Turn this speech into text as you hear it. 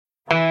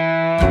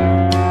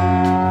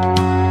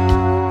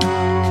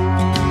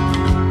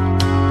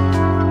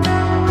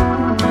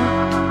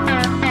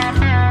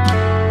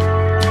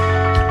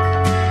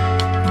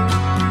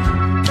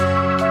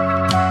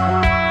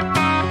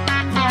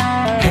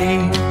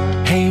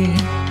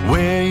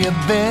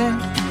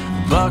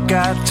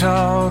Buckeye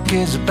Talk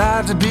is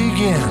about to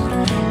begin.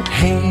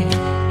 Hey,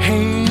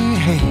 hey,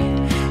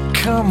 hey,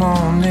 come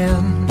on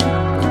in.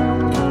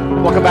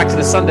 Welcome back to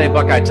the Sunday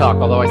Buckeye Talk,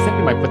 although I think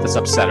we might put this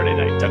up Saturday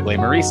night. Doug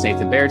Maurice,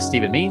 Nathan Baird,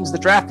 Stephen Means. The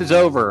draft is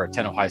over.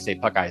 10 Ohio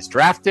State Buckeyes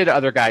drafted.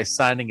 Other guys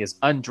signing as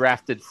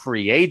undrafted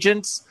free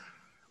agents.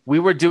 We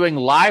were doing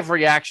live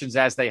reactions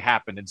as they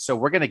happened, and so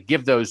we're going to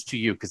give those to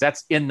you because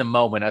that's in the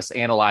moment, us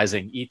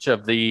analyzing each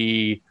of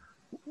the,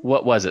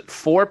 what was it,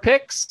 four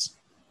picks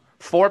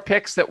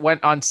that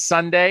went on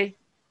Sunday.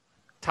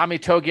 Tommy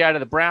Togiai to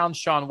the Browns,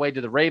 Shaun Wade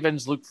to the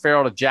Ravens, Luke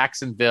Farrell to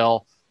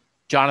Jacksonville,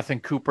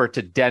 Jonathan Cooper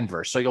to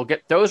Denver. So you'll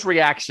get those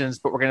reactions,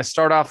 but we're going to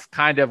start off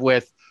kind of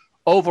with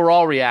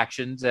overall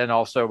reactions and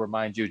also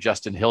remind you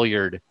Justin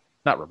Hilliard,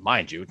 not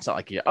remind you, it's not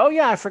like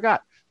I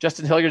forgot.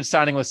 Justin Hilliard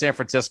signing with San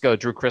Francisco,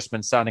 Drew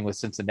Chrisman signing with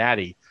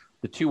Cincinnati,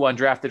 the two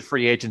undrafted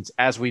free agents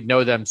as we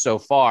know them so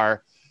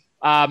far.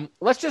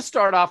 Let's just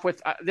start off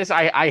with this.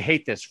 I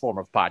hate this form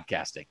of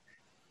podcasting,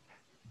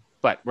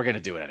 but we're going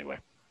to do it anyway.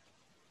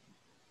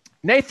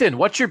 Nathan,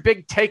 what's your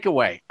big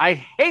takeaway? I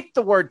hate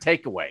the word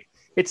takeaway.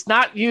 It's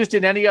not used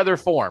in any other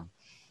form.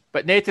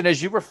 But Nathan,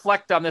 as you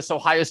reflect on this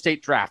Ohio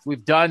State draft,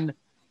 we've done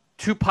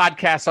 2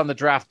 podcasts on the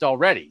draft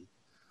already.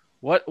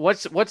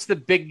 What's the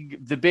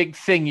big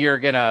thing you're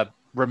going to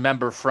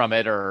remember from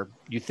it or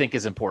you think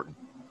is important?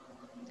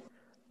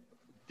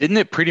 Didn't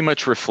it pretty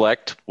much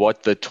reflect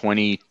what the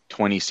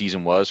 2020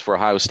 season was for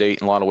Ohio State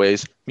in a lot of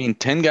ways? I mean,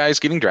 10 guys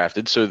getting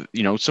drafted, so,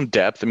 some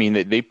depth. I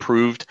mean, they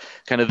proved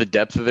kind of the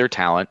depth of their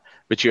talent,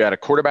 but you had a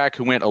quarterback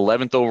who went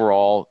 11th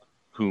overall,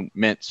 who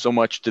meant so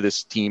much to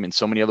this team in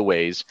so many other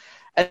ways.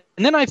 And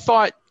then I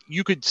thought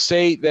you could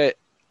say that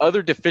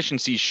other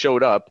deficiencies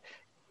showed up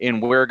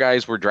in where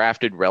guys were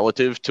drafted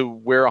relative to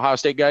where Ohio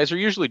State guys are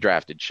usually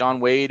drafted.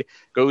 Shaun Wade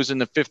goes in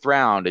the 5th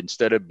round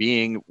instead of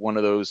being one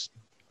of those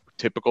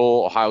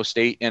typical Ohio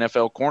State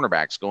NFL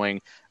cornerbacks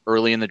going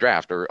early in the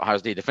draft, or Ohio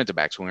State defensive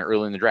backs going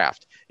early in the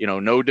draft.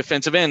 No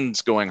defensive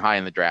ends going high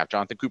in the draft.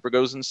 Jonathan Cooper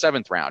goes in the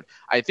 7th round.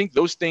 I think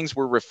those things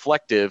were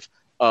reflective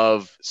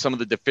of some of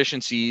the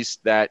deficiencies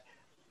that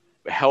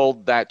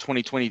held that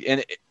 2020.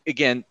 And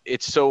again,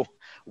 it's so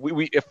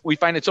we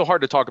find it so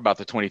hard to talk about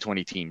the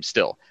 2020 team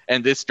still.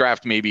 And this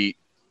draft maybe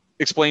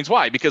explains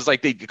why, because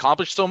they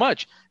accomplished so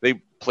much. They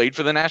played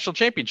for the national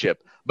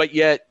championship, but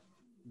yet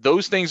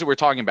those things that we're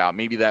talking about,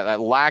 maybe that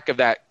lack of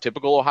that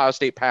typical Ohio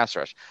State pass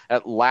rush,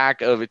 that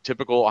lack of a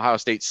typical Ohio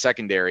State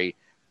secondary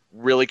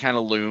really kind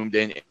of loomed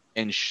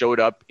and showed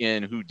up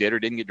in who did or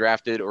didn't get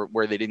drafted or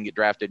where they didn't get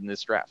drafted in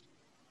this draft.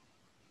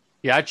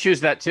 Yeah, I'd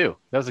choose that too.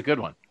 That was a good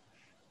one.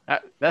 I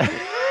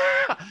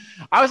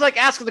was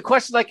asking the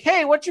question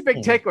hey, what's your big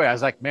takeaway? I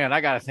was like, man,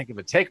 I got to think of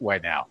a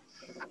takeaway now.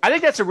 I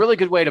think that's a really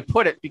good way to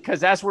put it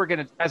because as we're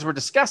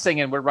discussing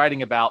and we're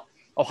writing about,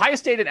 Ohio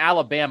State and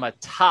Alabama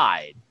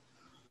tied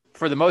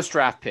for the most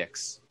draft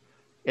picks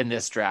in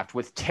this draft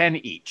with 10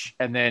 each.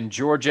 And then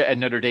Georgia and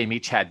Notre Dame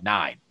each had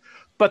 9.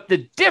 But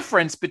the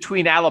difference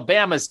between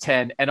Alabama's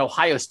 10 and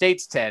Ohio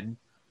State's 10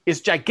 is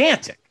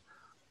gigantic.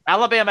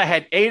 Alabama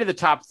had 8 of the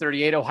top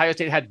 38. Ohio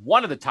State had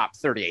 1 of the top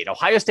 38.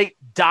 Ohio State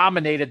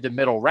dominated the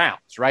middle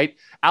rounds, right?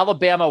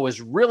 Alabama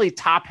was really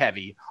top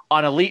heavy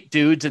on elite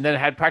dudes and then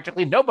had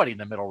practically nobody in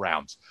the middle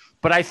rounds.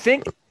 But I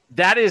think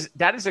that is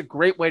a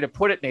great way to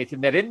put it,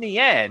 Nathan, that in the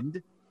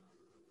end,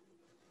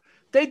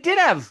 they did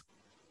have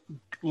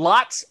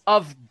lots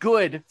of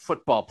good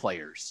football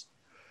players.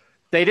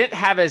 They didn't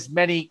have as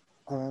many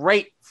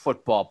great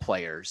football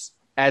players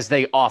as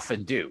they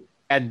often do.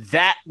 And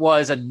that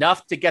was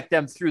enough to get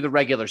them through the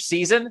regular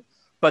season.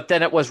 But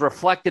then it was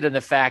reflected in the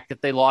fact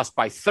that they lost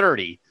by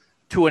 30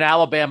 to an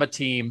Alabama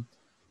team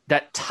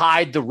that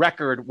tied the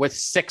record with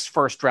 6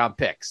 first-round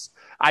picks.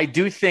 I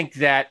do think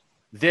that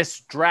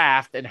this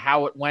draft and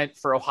how it went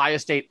for Ohio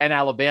State and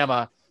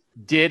Alabama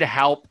did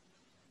help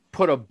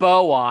put a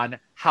bow on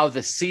how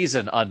the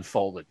season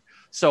unfolded.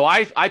 So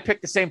I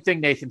picked the same thing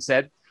Nathan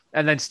said.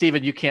 And then,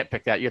 Stephen, you can't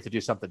pick that. You have to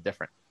do something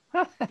different.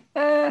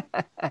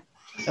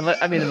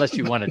 Unless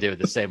you want to do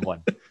the same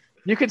one.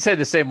 You can say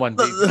the same one.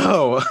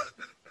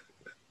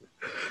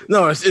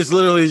 No, it's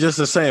literally just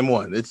the same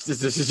one. This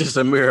is just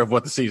a mirror of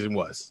what the season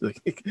was.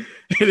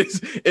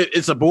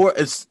 It's a bore.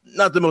 It's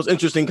not the most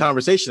interesting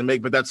conversation to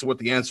make, but that's what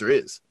the answer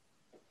is.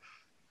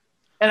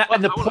 And I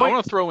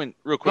want to throw in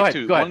real quick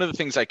too. One of the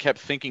things I kept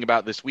thinking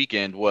about this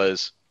weekend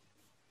was,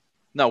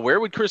 now where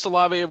would Chris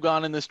Olave have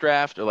gone in this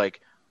draft? Or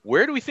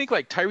where do we think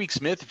Tyreek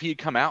Smith, if he had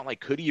come out,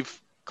 could he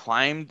have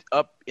climbed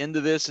up into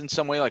this in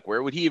some way?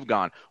 Where would he have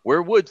gone?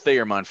 Where would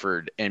Thayer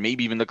Munford and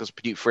maybe even Nicholas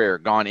Petit-Frere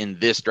gone in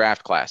this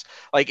draft class?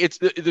 It's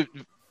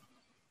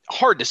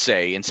hard to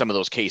say in some of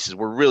those cases.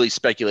 We're really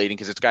speculating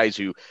because it's guys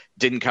who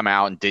didn't come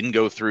out and didn't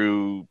go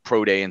through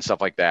pro day and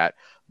stuff like that.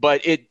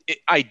 But it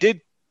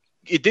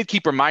did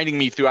keep reminding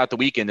me throughout the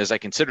weekend as I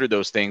considered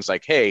those things,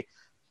 hey,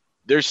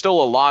 there's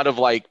still a lot of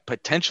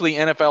potentially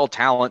NFL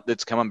talent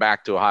that's coming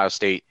back to Ohio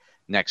State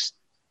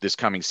this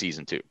coming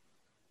season too.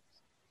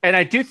 And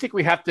I do think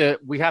we have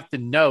to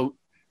note,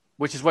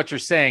 which is what you're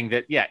saying,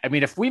 that,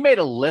 if we made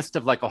a list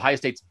of Ohio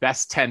State's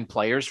best 10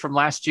 players from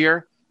last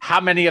year, how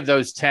many of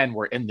those 10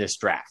 were in this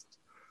draft?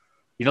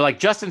 You know, like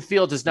Justin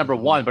Fields is number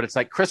one, but it's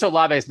like Chris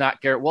Olave is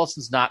not, Garrett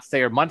Wilson's not,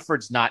 Thayer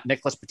Munford's not,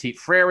 Nicholas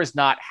Petit-Frere is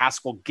not,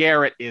 Haskell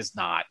Garrett is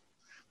not,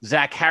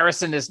 Zach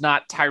Harrison is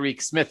not,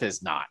 Tyreek Smith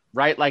is not,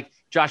 right? Like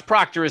Josh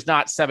Proctor is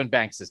not, Seven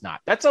Banks is not.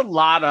 That's a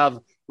lot of,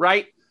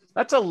 right?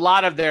 That's a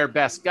lot of their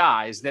best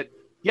guys that,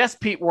 yes,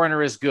 Pete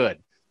Werner is good.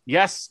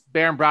 Yes,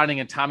 Baron Browning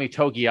and Tommy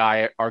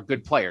Togiai are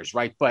good players,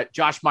 right? But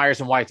Josh Myers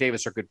and Wyatt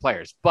Davis are good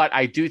players. But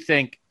I do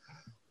think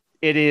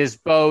it is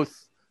both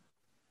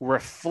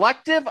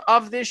reflective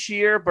of this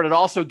year, but it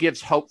also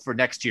gives hope for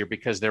next year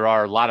because there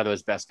are a lot of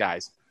those best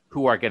guys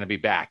who are going to be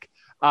back.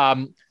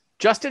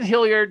 Justin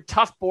Hilliard,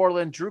 Tuff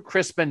Borland, Drew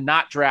Crispin,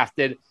 not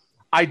drafted.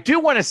 I do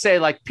want to say,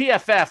 like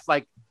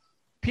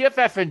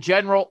PFF in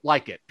general,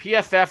 like it.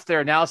 PFF,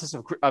 their analysis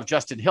of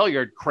Justin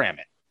Hilliard, cram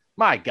it.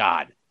 My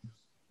God.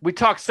 We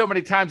talked so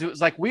many times. It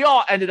was like we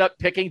all ended up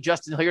picking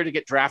Justin Hilliard to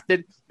get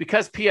drafted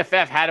because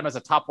PFF had him as a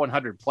top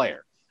 100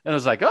 player. And it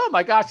was like, oh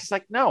my gosh. It's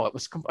like, no, it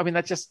was, I mean,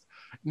 that's just,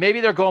 maybe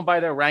they're going by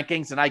their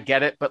rankings and I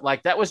get it, but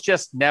like that was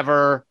just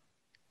never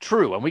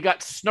true. And we got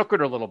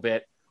snookered a little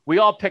bit. We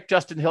all picked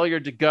Justin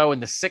Hilliard to go in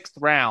the 6th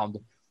round.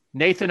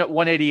 Nathan at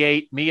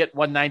 188, me at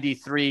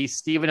 193,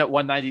 Steven at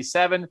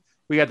 197.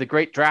 We had the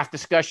great draft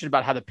discussion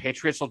about how the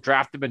Patriots will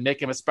draft him and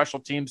make him a special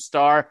team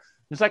star.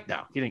 It's like,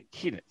 no, he didn't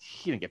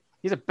get,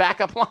 he's a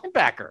backup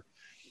linebacker.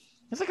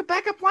 He's like a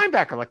backup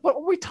linebacker. Like, what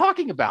are we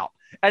talking about?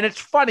 And it's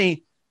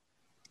funny.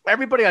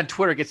 Everybody on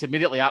Twitter gets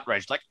immediately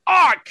outraged. Like, oh,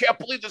 I can't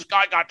believe this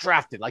guy got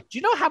drafted. Like, do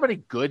you know how many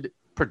good,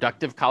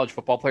 productive college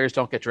football players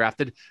don't get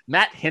drafted?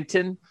 Matt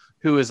Hinton,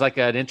 who is like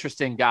an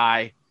interesting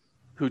guy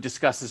who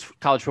discusses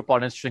college football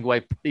in an interesting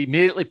way,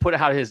 immediately put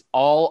out his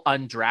all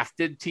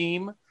undrafted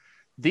team.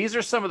 These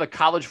are some of the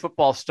college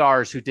football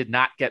stars who did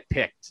not get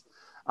picked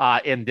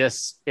in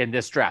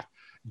this draft.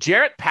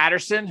 Jarrett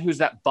Patterson, who's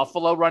that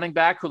Buffalo running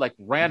back who like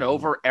ran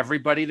over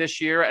everybody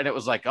this year. And it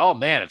was like, oh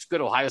man, it's good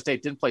Ohio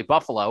State didn't play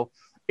Buffalo.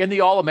 In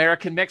the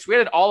All-American mix, we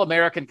had an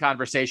All-American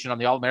conversation on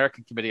the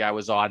All-American committee I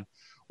was on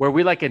where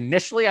we like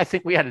initially, I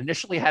think we had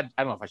initially had,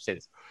 I don't know if I should say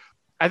this.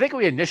 I think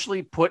we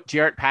initially put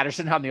Jarrett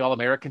Patterson on the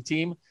All-American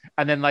team.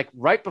 And then like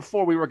right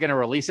before we were going to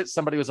release it,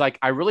 somebody was like,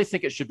 I really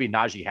think it should be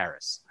Najee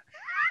Harris.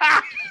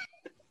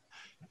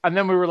 And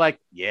then we were like,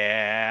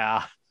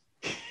 yeah,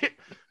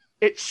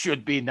 it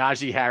should be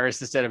Najee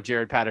Harris instead of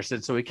Jarrett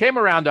Patterson. So we came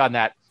around on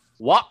that.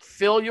 Whop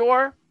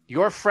Philyor,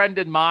 your friend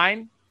and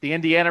mine, the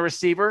Indiana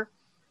receiver,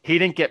 he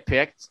didn't get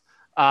picked.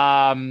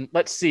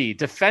 Let's see.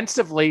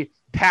 Defensively,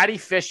 Patty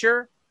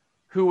Fisher,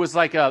 who was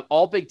like an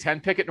all Big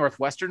Ten pick at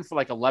Northwestern for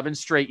like 11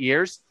 straight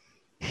years.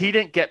 He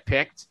didn't get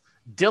picked.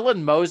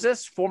 Dylan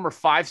Moses, former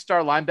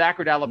 5-star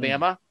linebacker at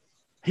Alabama.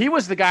 He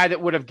was the guy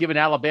that would have given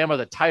Alabama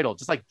the title.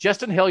 Just like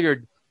Justin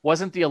Hilliard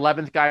wasn't the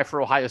 11th guy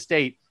for Ohio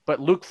State, but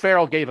Luke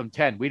Farrell gave him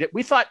 10.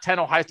 We thought 10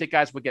 Ohio State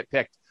guys would get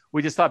picked.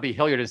 We just thought it'd be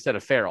Hilliard instead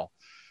of Farrell.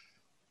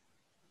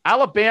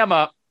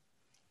 Alabama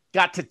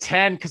got to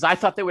 10 because I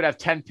thought they would have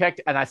 10 picked,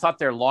 and I thought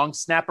their long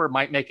snapper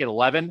might make it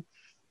 11.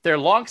 Their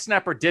long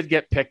snapper did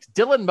get picked.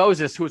 Dylan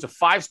Moses, who was a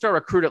 5-star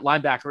recruit at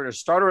linebacker and a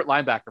starter at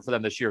linebacker for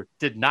them this year,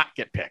 did not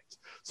get picked.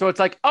 So it's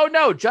like, oh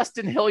no,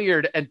 Justin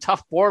Hilliard and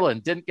Tuff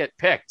Borland didn't get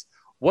picked.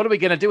 What are we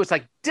going to do? It's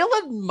like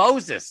Dylan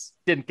Moses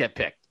didn't get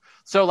picked.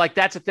 So like,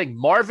 that's the thing.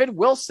 Marvin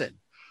Wilson,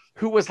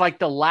 who was like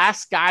the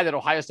last guy that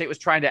Ohio State was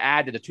trying to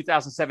add to the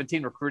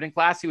 2017 recruiting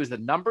class. He was the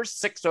number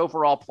 6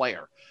 overall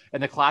player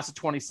in the class of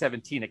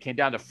 2017. It came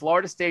down to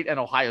Florida State and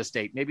Ohio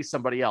State, maybe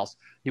somebody else.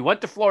 He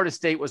went to Florida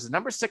State, was the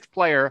number 6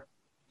 player.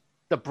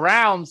 The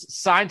Browns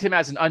signed him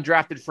as an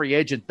undrafted free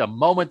agent the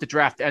moment the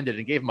draft ended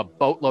and gave him a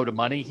boatload of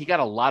money. He got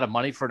a lot of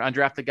money for an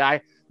undrafted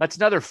guy. That's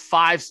another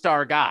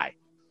 5-star guy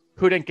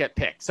who didn't get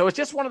picked. So it's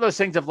just one of those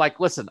things of like,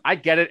 listen, I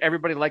get it.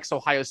 Everybody likes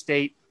Ohio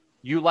State.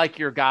 You like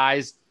your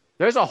guys.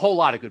 There's a whole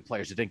lot of good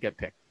players that didn't get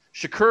picked.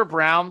 Shakur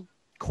Brown,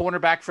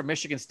 cornerback from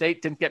Michigan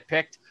State, didn't get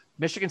picked.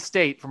 Michigan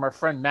State, from our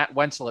friend Matt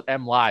Wenzel at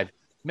M Live,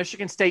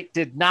 Michigan State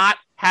did not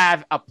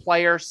have a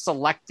player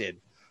selected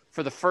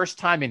for the first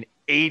time in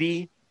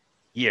 80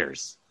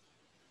 years.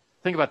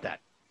 Think about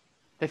that.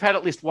 They've had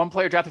at least one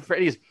player drafted for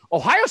 80 years.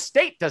 Ohio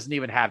State doesn't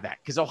even have that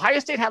because Ohio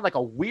State had like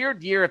a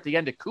weird year at the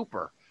end of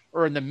Cooper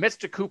or in the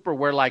midst of Cooper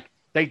where like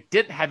they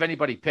didn't have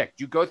anybody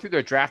picked. You go through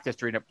their draft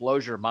history and it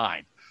blows your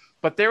mind.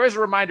 But there is a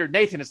reminder,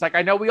 Nathan, it's like,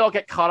 I know we all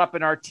get caught up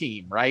in our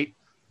team, right?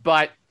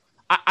 But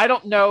I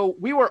don't know.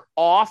 We were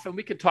off, and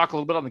we could talk a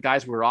little bit on the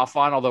guys we were off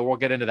on, although we'll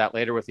get into that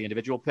later with the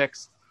individual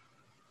picks.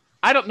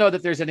 I don't know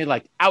that there's any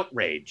like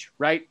outrage,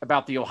 right,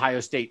 about the Ohio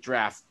State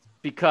draft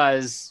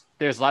because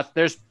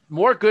there's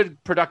more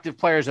good, productive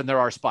players than there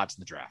are spots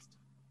in the draft.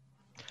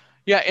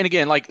 Yeah, and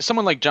again, like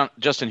someone like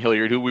Justin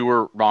Hilliard, who we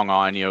were wrong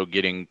on,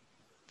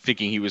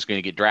 thinking he was going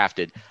to get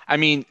drafted. I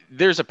mean,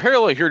 there's a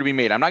parallel here to be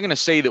made. I'm not going to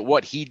say that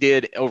what he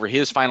did over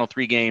his final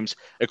 3 games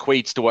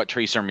equates to what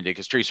Trey Sermon did,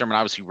 because Trey Sermon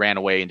obviously ran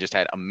away and just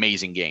had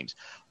amazing games.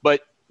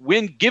 But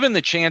when given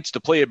the chance to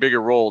play a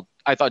bigger role,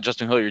 I thought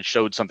Justin Hilliard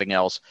showed something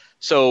else.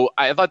 So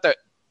I thought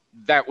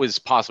that was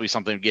possibly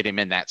something to get him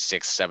in that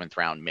 6th, 7th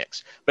round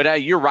mix.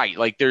 But you're right.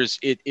 Like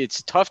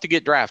it's tough to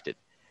get drafted.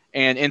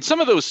 And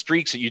some of those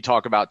streaks that you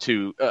talk about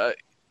too,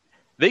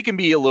 they can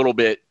be a little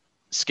bit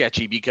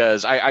sketchy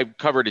because I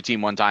covered a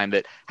team one time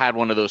that had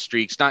one of those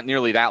streaks, not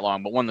nearly that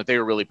long, but one that they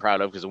were really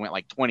proud of because it went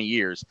like 20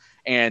 years.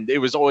 And it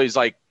was always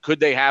like, could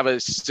they have a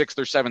 6th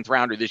or 7th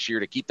rounder this year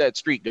to keep that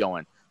streak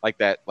going? Like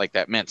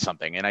that meant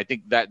something. And I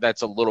think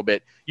that's a little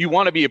bit, you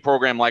want to be a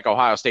program like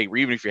Ohio State,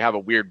 where even if you have a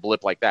weird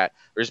blip like that,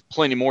 there's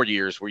plenty more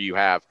years where you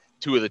have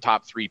 2 of the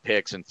top 3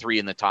 picks and 3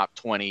 in the top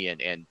 20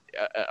 and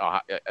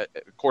a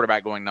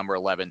quarterback going number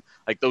 11.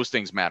 Like those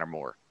things matter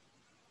more.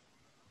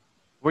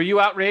 Were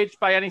you outraged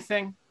by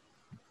anything,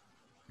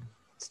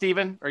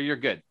 Steven, or you're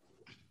good?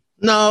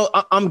 No,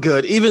 I'm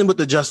good. Even with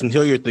the Justin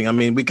Hilliard thing, I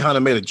mean, we kind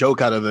of made a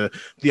joke out of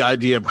the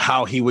idea of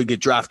how he would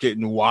get drafted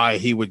and why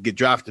he would get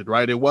drafted,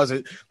 right? It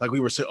wasn't like we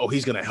were saying, oh,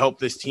 he's going to help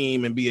this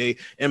team and be a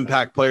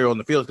impact player on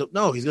the field.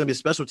 No, he's going to be a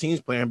special teams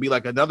player and be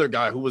like another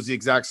guy who was the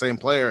exact same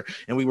player,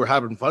 and we were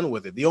having fun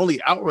with it. The only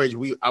outrage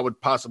I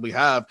would possibly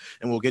have,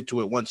 and we'll get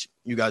to it once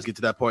you guys get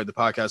to that point of the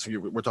podcast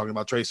where we're talking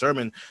about Trey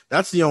Sermon,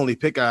 that's the only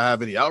pick I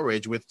have any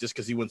outrage with just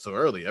because he went so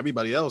early.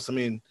 Everybody else, I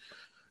mean,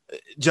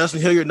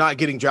 Justin Hilliard not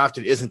getting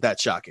drafted isn't that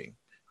shocking.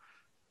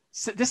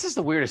 So this is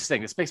the weirdest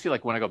thing. This makes me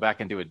like want to go back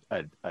and do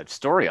a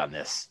story on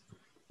this.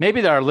 Maybe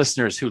there are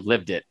listeners who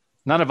lived it.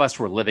 None of us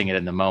were living it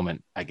in the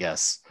moment, I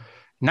guess.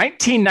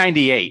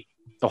 1998,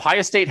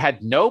 Ohio State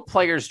had no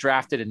players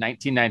drafted in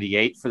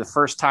 1998 for the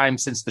first time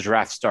since the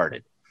draft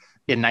started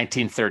in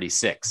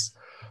 1936.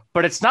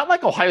 But it's not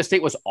like Ohio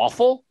State was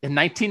awful in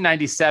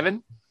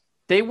 1997.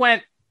 They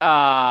went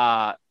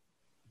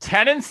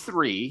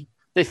 10-3.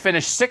 They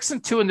finished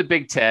 6-2 in the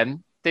Big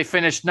Ten. They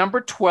finished number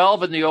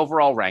 12 in the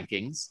overall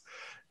rankings.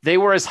 They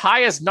were as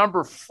high as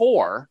number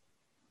 4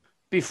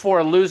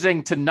 before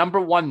losing to number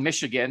 1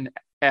 Michigan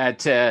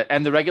to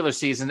end the regular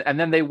season. And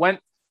then they went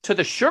to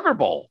the Sugar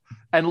Bowl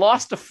and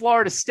lost to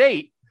Florida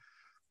State.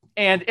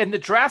 And in the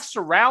drafts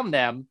around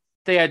them,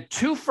 they had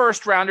 2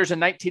 first-rounders in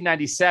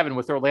 1997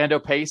 with Orlando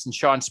Pace and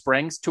Sean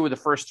Springs, 2 of the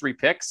first 3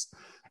 picks.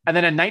 And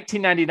then in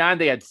 1999,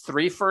 they had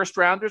 3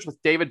 first-rounders with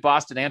David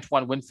Boston,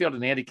 Antoine Winfield,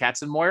 and Andy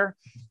Katzenmoyer.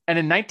 And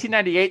in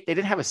 1998, they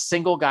didn't have a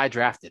single guy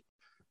drafted.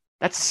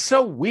 That's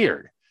so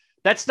weird.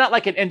 That's not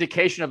like an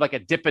indication of like a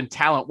dip in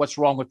talent. What's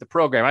wrong with the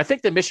program? I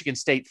think the Michigan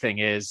State thing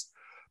is,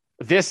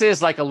 this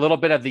is like a little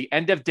bit of the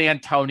end of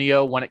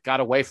D'Antonio when it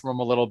got away from him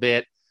a little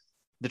bit.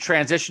 The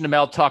transition to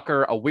Mel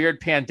Tucker, a weird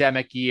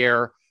pandemic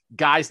year,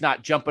 guys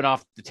not jumping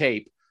off the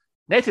tape.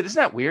 Nathan, isn't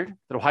that weird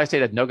that Ohio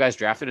State had no guys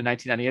drafted in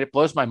 1998? It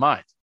blows my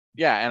mind.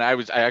 Yeah, and I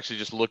actually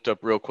just looked up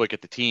real quick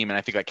at the team, and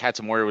I think like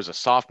Katzenmoyer was a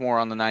sophomore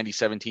on the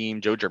 97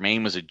 team. Joe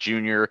Germain was a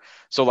junior.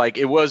 So like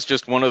it was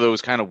just one of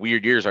those kind of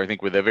weird years, I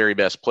think, where the very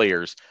best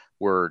players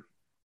were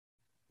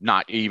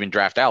not even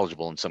draft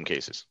eligible in some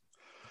cases.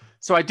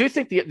 So I do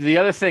think the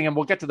other thing, and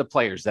we'll get to the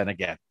players then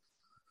again,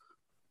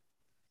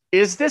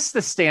 is this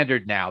the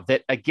standard now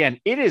that,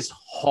 again, it is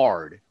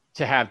hard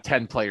to have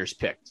 10 players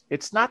picked.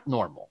 It's not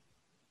normal.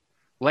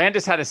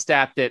 Landis had a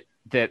stat that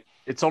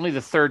it's only the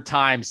 3rd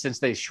time since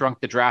they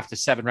shrunk the draft to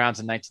 7 rounds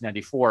in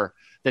 1994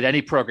 that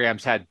any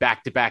programs had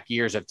back-to-back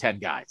years of 10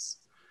 guys.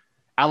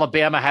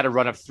 Alabama had a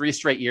run of 3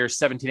 straight years,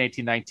 17,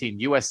 18, 19.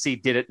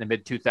 USC did it in the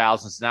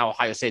mid-2000s. Now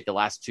Ohio State the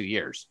last 2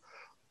 years.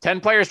 10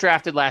 players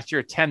drafted last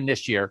year, 10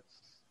 this year.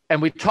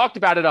 And we talked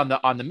about it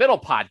on the middle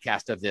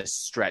podcast of this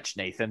stretch,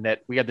 Nathan,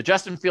 that we had the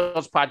Justin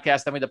Fields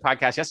podcast, then we had the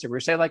podcast yesterday. We were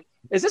saying, like,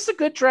 is this a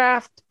good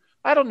draft?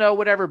 I don't know,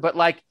 whatever. But,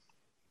 like,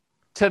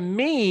 to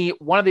me,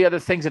 one of the other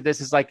things of this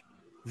is, like,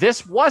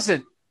 this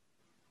wasn't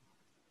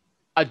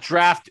a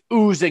draft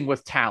oozing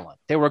with talent.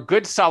 They were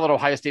good, solid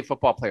Ohio State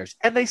football players,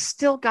 and they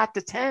still got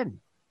to 10.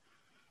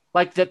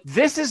 Like that,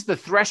 this is the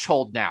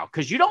threshold now,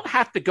 because you don't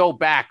have to go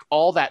back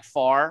all that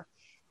far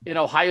in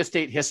Ohio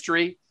State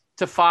history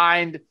to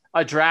find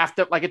a draft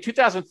that, like in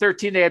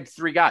 2013, they had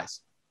 3 guys.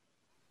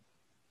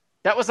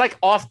 That was like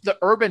off the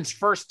Urban's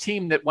first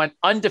team that went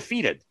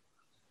undefeated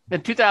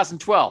in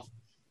 2012.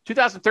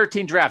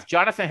 2013 draft,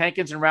 Jonathan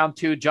Hankins in round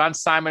 2, John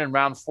Simon in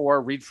round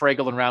 4, Reed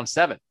Fragel in round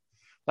 7.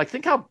 Like,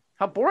 think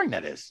how boring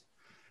that is.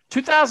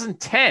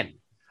 2010,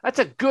 that's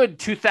a good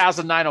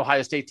 2009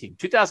 Ohio State team.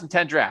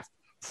 2010 draft,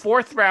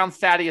 4th round,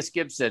 Thaddeus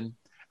Gibson,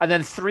 and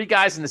then 3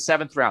 guys in the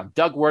 7th round,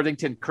 Doug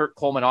Worthington, Kurt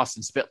Coleman,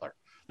 Austin Spittler.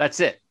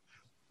 That's it.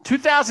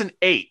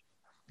 2008,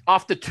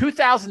 off the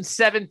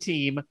 2007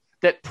 team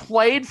that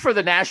played for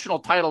the national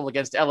title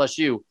against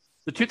LSU,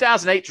 the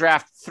 2008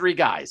 draft, 3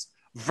 guys.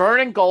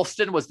 Vernon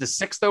Golston was the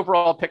 6th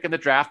overall pick in the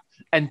draft,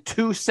 and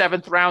 2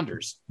 7th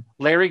rounders,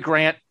 Larry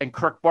Grant and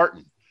Kirk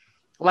Barton.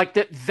 Like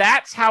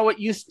that's how it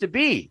used to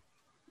be.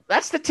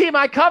 That's the team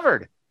I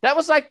covered. That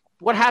was like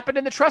what happened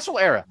in the Tressel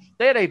era.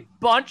 They had a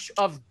bunch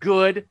of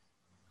good.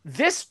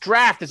 This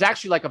draft is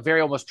actually like a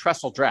very almost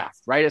Tressel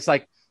draft, right? It's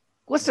like,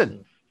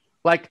 listen,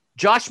 like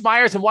Josh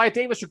Myers and Wyatt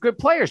Davis are good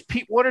players.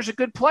 Pete Waters a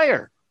good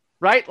player,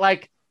 right?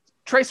 Like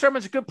Trey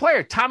Sermon's a good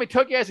player. Tommy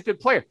Togiai is a good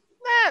player.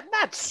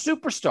 Not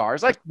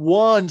superstars, like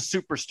one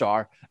superstar,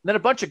 and then a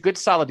bunch of good,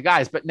 solid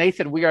guys. But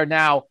Nathan, we are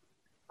now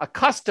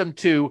accustomed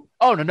to,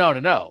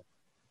 no.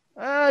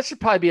 It should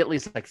probably be at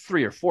least like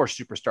 3 or 4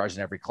 superstars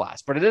in every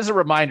class. But it is a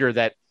reminder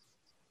that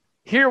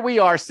Here we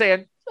are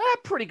saying,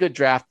 pretty good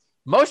draft.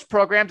 Most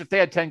programs, if they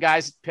had 10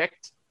 guys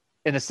picked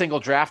in a single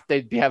draft,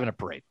 they'd be having a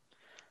parade.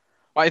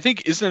 Well, I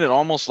think, isn't it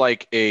almost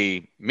like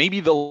maybe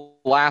the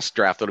last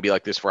draft that'll be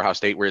like this for Ohio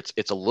State, where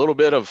it's a little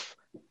bit of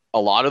a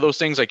lot of those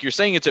things. Like you're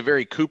saying, it's a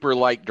very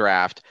Cooper-like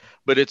draft,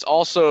 but it's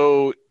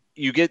also,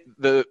 you get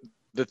the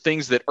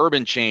things that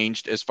Urban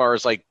changed as far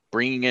as like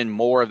bringing in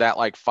more of that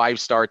like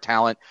 5-star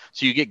talent.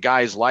 So you get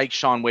guys like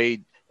Shaun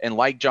Wade and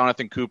like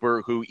Jonathan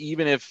Cooper, who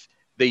even if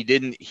they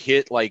didn't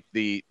hit like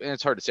and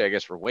it's hard to say, I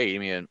guess, for Wade, I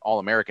mean, an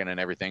All-American and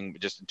everything,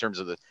 but just in terms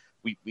of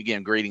we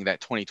began grading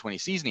that 2020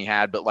 season he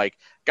had, but like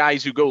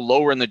guys who go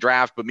lower in the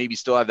draft, but maybe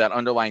still have that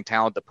underlying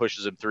talent that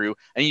pushes them through.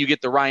 And you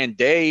get the Ryan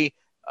Day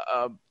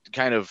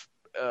kind of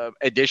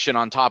addition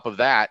on top of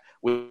that,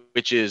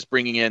 which is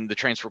bringing in the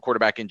transfer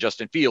quarterback in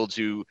Justin Fields,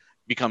 who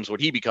becomes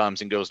what he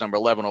becomes and goes number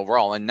 11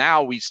 overall. And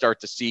now we start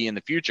to see in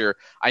the future,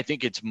 I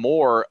think it's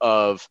more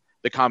of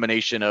the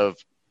combination of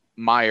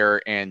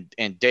Meyer and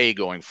Day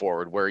going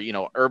forward, where, you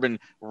know, Urban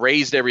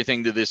raised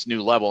everything to this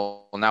new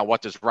level. Now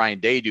what does Ryan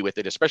Day do with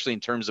it, especially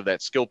in terms of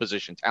that skill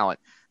position talent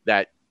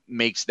that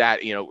makes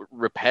that, you know,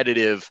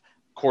 repetitive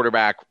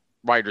quarterback,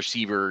 wide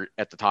receiver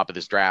at the top of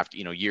this draft,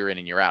 you know, year in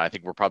and year out. I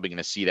think we're probably going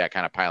to see that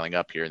kind of piling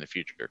up here in the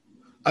future.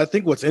 I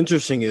think what's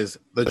interesting is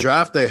the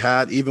draft they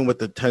had, even with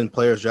the 10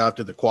 players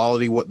drafted, the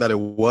quality that it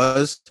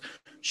was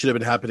should have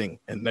been happening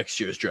in next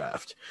year's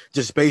draft.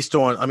 Just based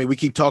on, I mean, we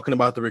keep talking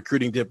about the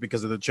recruiting dip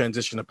because of the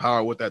transition of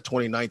power with that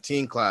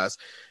 2019 class.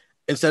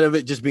 Instead of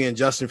it just being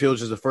Justin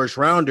Fields as a first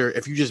rounder,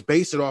 if you just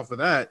base it off of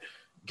that,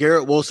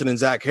 Garrett Wilson and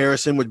Zach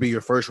Harrison would be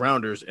your first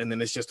rounders. And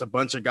then it's just a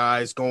bunch of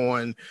guys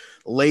going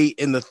late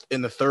in the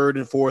third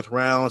and fourth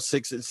round,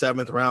 sixth and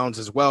seventh rounds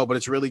as well. But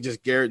it's really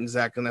just Garrett and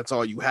Zach, and that's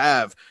all you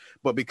have.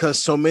 But because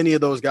so many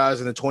of those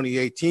guys in the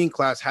 2018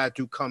 class had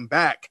to come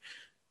back,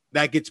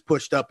 that gets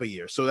pushed up a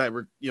year. So that,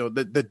 you know,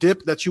 the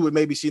dip that you would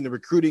maybe see in the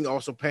recruiting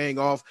also paying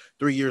off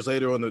 3 years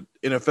later on the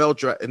NFL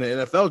draft, in the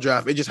NFL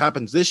draft, it just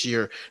happens this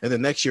year. And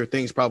then next year,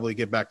 things probably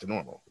get back to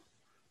normal.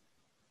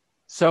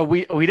 So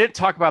we didn't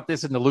talk about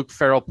this in the Luke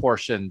Farrell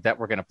portion that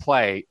we're going to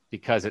play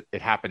because it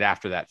happened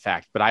after that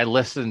fact. But I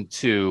listened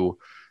to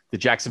the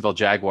Jacksonville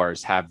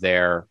Jaguars have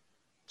their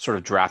sort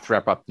of draft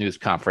wrap-up news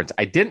conference.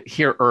 I didn't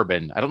hear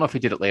Urban. I don't know if he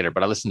did it later,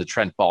 but I listened to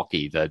Trent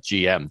Baalke, the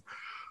GM,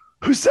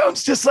 who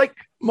sounds just like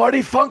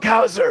Marty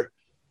Funkhauser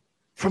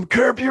from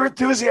Curb Your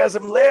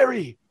Enthusiasm.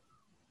 Larry,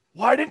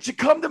 why didn't you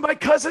come to my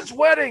cousin's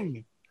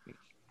wedding?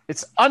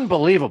 It's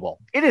unbelievable.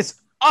 It is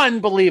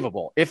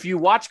unbelievable. If you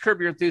watch Curb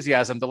Your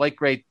Enthusiasm, the late,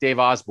 great Dave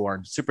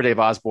Osborne, Super Dave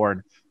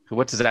Osborne,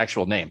 what's his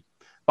actual name?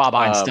 Bob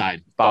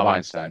Einstein. Bob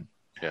Einstein.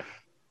 Yeah.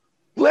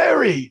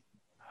 Larry,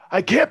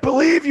 I can't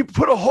believe you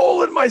put a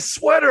hole in my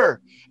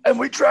sweater and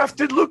we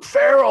drafted Luke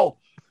Farrell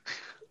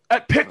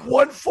at pick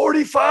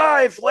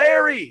 145.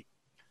 Larry.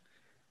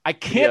 I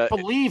can't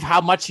believe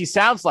how much he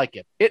sounds like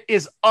him. It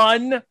is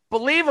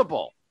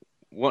unbelievable.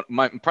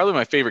 Probably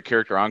my favorite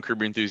character on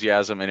Curb Your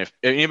Enthusiasm. And if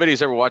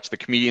anybody's ever watched the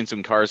Comedians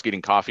in Cars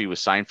Getting Coffee with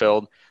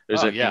Seinfeld,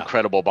 there's an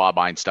incredible Bob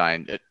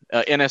Einstein.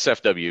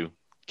 NSFW.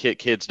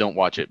 Kids don't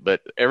watch it, but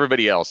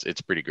everybody else,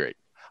 it's pretty great.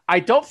 I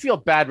don't feel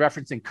bad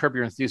referencing Curb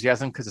Your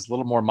Enthusiasm because it's a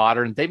little more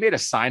modern. They made a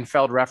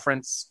Seinfeld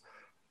reference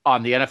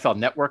on the NFL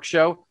Network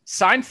show.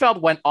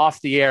 Seinfeld went off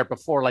the air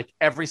before like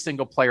every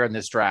single player in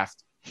this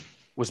draft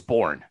was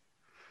born.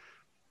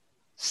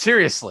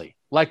 Seriously,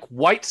 like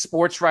white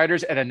sports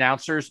writers and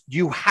announcers,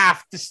 you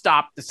have to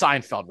stop the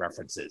Seinfeld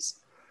references.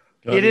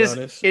 It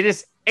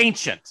is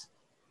ancient.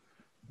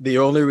 The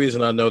only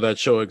reason I know that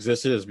show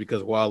existed is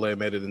because Wale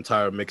made an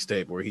entire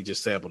mixtape where he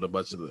just sampled a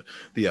bunch of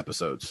the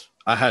episodes.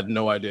 I had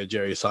no idea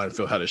Jerry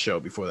Seinfeld had a show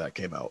before that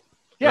came out.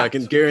 Yeah, and I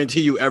can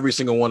guarantee you every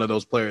single one of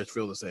those players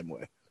feel the same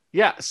way.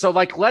 Yeah, so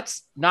like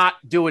let's not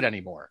do it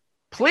anymore.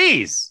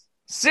 Please.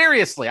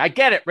 Seriously, I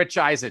get it, Rich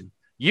Eisen.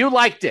 You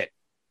liked it.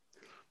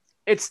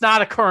 It's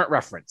not a current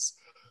reference.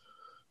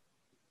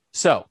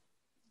 So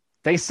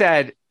they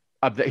said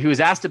he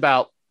was asked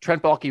about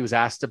Trent Baalke was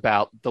asked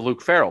about the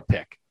Luke Farrell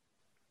pick.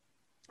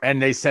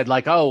 And they said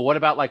like, oh, what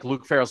about like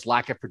Luke Farrell's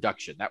lack of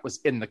production? That was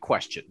in the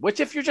question, which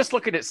if you're just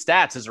looking at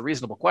stats is a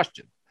reasonable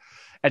question.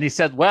 And he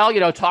said, well, you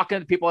know, talking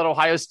to people at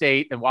Ohio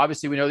State, and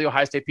obviously we know the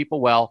Ohio State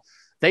people well,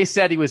 they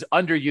said he was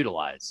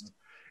underutilized.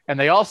 And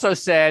they also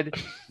said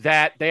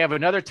that they have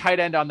another tight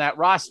end on that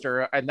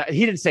roster. And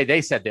he didn't say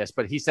they said this,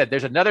 but he said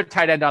there's another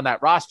tight end on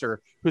that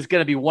roster who's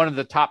going to be one of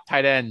the top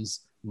tight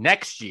ends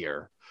next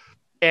year.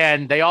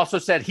 And they also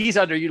said he's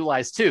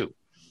underutilized too.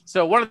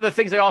 So one of the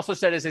things they also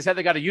said is they said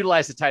they got to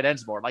utilize the tight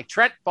ends more. Like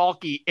Trent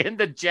Baalke in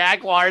the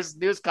Jaguars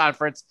news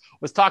conference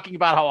was talking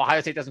about how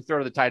Ohio State doesn't throw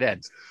to the tight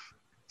ends.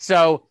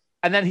 So,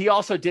 and then he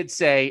also did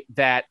say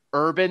that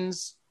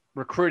Urban's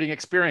recruiting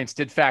experience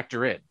did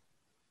factor in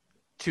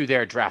to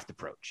their draft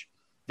approach,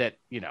 that,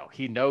 you know,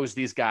 he knows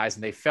these guys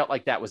and they felt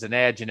like that was an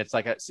edge. And it's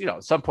like, at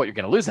some point you're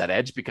going to lose that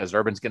edge because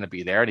Urban's going to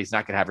be there and he's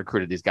not going to have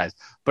recruited these guys,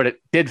 but it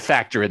did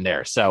factor in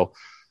there. So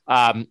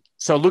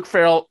Luke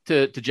Farrell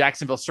to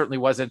Jacksonville certainly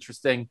was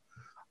interesting.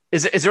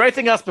 Is there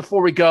anything else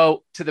before we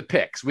go to the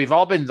picks? We've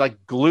all been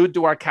like glued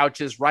to our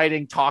couches,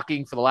 writing,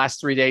 talking for the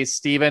last 3 days.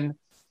 Steven,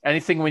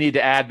 anything we need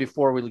to add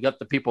before we let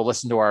the people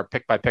listen to our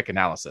pick by pick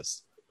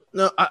analysis?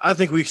 No, I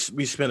think we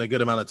spent a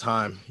good amount of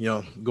time,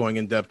 going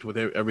in depth with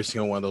every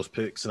single one of those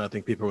picks, and I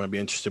think people are going to be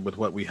interested with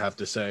what we have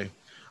to say.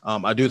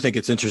 I do think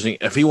it's interesting.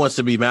 If he wants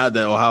to be mad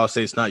that Ohio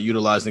State's not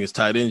utilizing his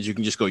tight ends, you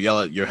can just go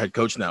yell at your head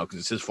coach now because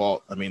it's his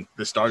fault. I mean,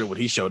 this started when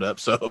he showed up,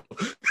 so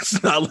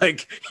it's not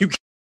like you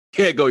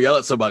can't go yell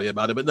at somebody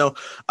about it. But no,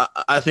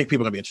 I think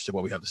people are going to be interested in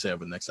what we have to say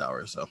over the next hour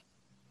or so.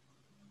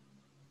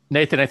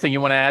 Nathan, anything you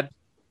want to add?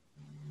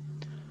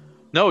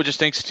 No, just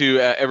thanks to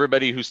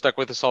everybody who stuck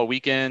with us all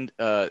weekend.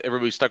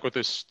 Everybody stuck with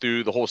us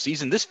through the whole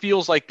season. This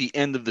feels like the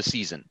end of the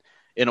season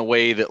in a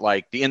way that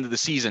like the end of the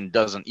season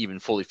doesn't even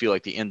fully feel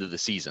like the end of the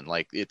season.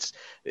 Like it's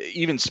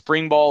even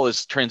spring ball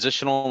is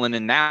transitional. And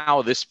then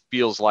now this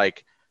feels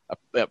like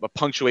a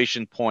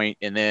punctuation point.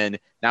 And then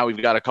now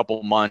we've got a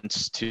couple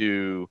months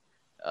to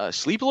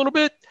sleep a little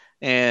bit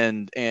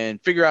and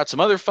figure out some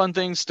other fun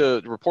things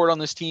to report on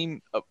this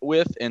team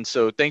with. And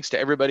so thanks to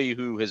everybody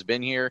who has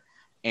been here.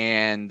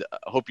 And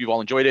I hope you've all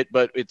enjoyed it,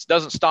 but it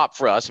doesn't stop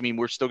for us. I mean,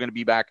 we're still going to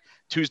be back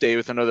Tuesday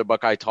with another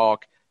Buckeye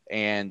Talk,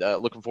 and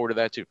looking forward to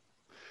that too.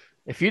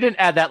 If you didn't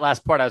add that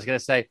last part, I was going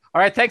to say,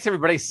 all right, thanks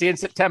everybody. See you in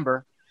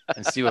September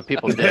and see what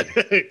people did.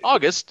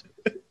 August.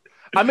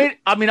 I mean,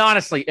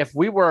 honestly, if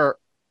we were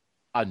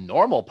a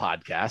normal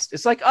podcast,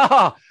 it's like,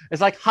 ha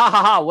ha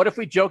ha. What if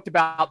we joked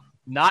about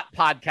not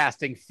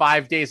podcasting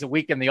 5 days a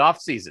week in the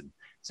off season?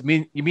 So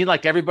you mean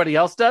like everybody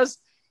else does?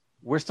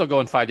 We're still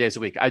going 5 days a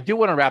week. I do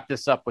want to wrap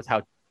this up with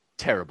how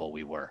terrible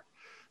we were.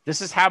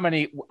 This is how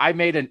many I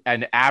made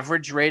an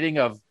average rating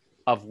of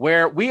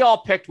where we all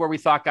picked where we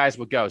thought guys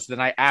would go. So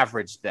then I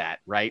averaged that,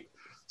 right?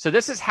 So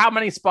this is how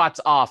many spots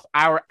off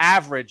our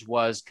average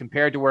was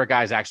compared to where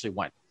guys actually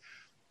went.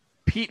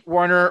 Pete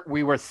Werner,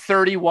 we were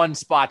 31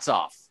 spots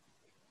off.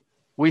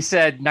 We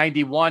said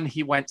 91,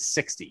 he went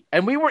 60.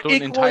 And we were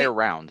an entire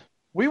round.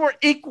 We were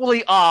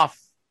equally off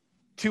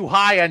too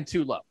high and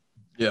too low.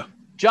 Yeah.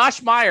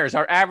 Josh Myers,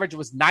 our average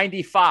was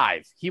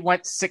 95. He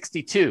went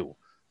 62.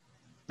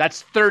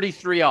 That's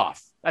 33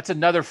 off. That's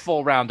another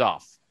full round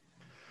off.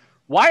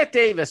 Wyatt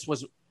Davis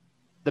was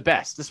the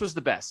best. This was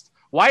the best.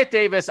 Wyatt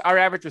Davis, our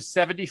average was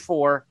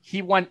 74.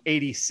 He went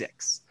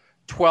 86.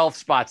 12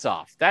 spots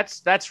off.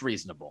 That's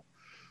reasonable.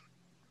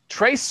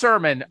 Trey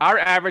Sermon, our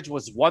average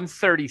was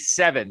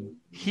 137.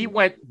 He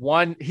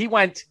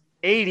went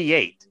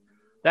 88.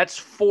 That's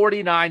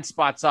 49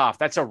 spots off.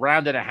 That's a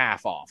round and a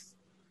half off.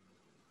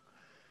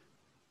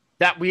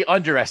 That we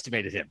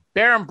underestimated him.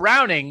 Baron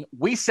Browning,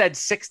 we said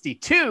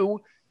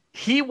 62.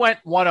 He went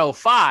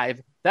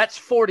 105. That's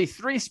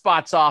 43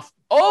 spots off,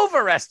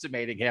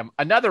 overestimating him.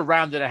 Another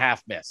round and a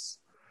half miss.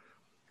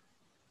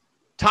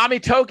 Tommy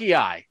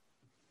Togiai,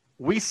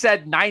 we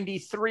said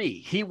 93.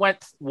 He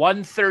went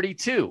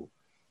 132.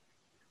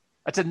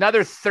 That's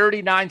another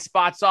 39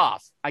 spots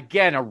off.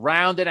 Again, a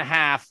round and a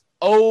half,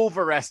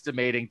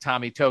 overestimating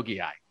Tommy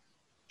Togiai.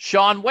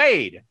 Sean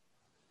Wade,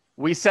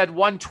 we said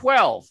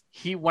 112.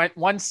 He went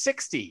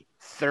 160,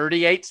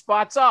 38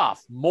 spots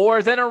off,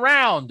 more than a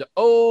round,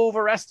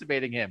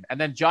 overestimating him.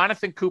 And then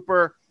Jonathan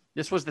Cooper,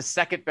 this was the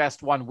second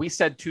best one. We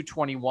said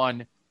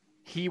 221.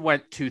 He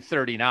went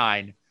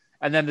 239.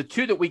 And then the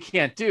two that we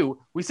can't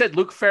do, we said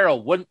Luke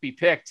Farrell wouldn't be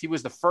picked. He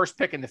was the first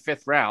pick in the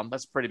 5th round.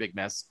 That's a pretty big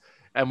miss.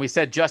 And we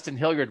said Justin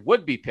Hilliard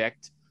would be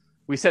picked.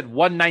 We said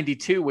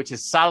 192, which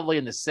is solidly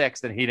in the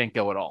 6th, and he didn't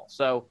go at all.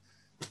 So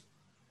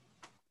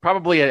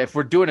probably if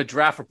we're doing a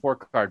draft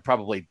report card,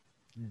 probably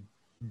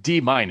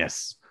D-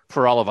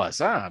 for all of us.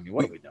 I mean,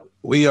 what do we know?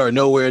 We are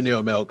nowhere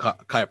near Mel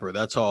Kiper.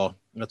 That's all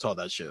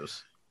that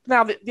shows.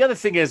 Now, the other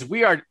thing is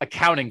we are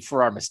accounting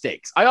for our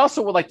mistakes. I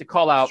also would like to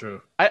call out,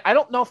 I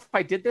don't know if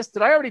I did this.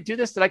 Did I already do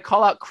this? Did I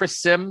call out Chris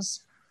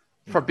Sims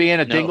for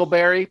being a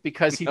dingleberry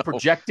because he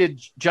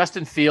projected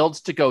Justin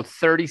Fields to go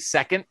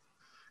 32nd?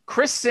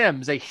 Chris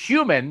Sims, a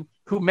human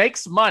who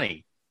makes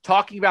money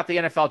talking about the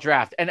NFL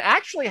draft and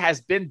actually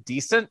has been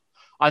decent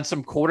on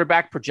some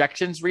quarterback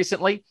projections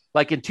recently.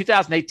 Like in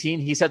 2018,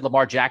 he said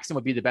Lamar Jackson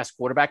would be the best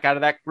quarterback out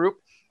of that group.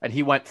 And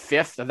he went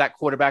 5th of that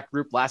quarterback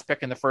group, last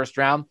pick in the 1st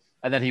round.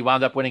 And then he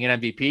wound up winning an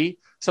MVP.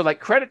 So like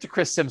credit to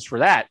Chris Sims for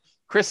that.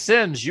 Chris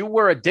Sims, you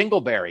were a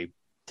dingleberry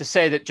to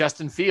say that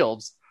Justin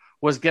Fields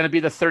was going to be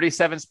the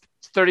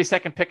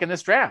 32nd pick in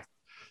this draft.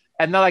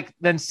 And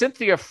then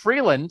Cynthia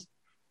Freeland,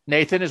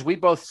 Nathan, as we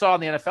both saw on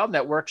the NFL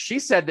Network, she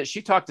said that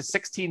she talked to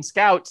 16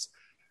 scouts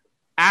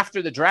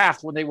after the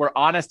draft when they were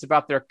honest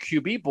about their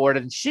QB board.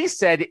 And she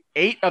said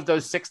 8 of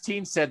those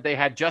 16 said they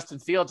had Justin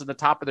Fields at the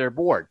top of their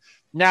board.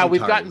 Now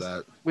we've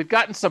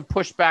gotten some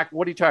pushback.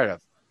 What are you tired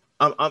of?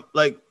 I'm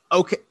like,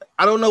 okay,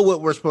 I don't know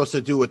what we're supposed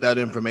to do with that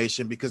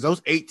information because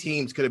those 8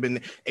 teams could have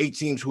been 8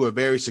 teams who are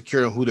very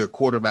secure in who their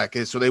quarterback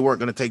is. So they weren't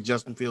going to take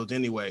Justin Fields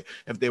anyway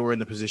if they were in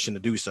the position to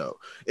do so.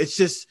 It's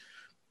just,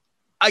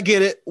 I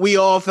get it. We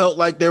all felt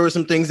like there were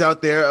some things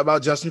out there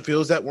about Justin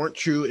Fields that weren't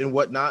true and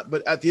whatnot.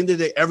 But at the end of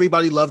the day,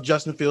 everybody loved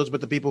Justin Fields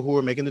but the people who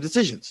were making the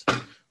decisions,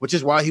 which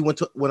is why he went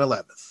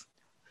 11th.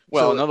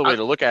 Well, So another way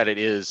to look at it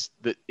is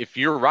that if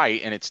you're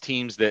right and it's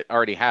teams that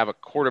already have a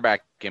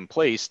quarterback in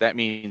place, that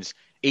means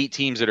 8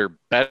 teams that are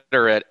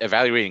better at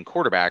evaluating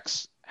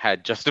quarterbacks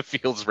had Justin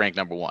Fields ranked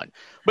number 1.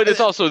 But it's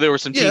also there were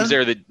some teams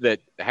there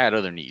that had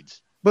other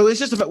needs. But it's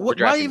just about why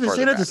drafting even say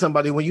farther that to back.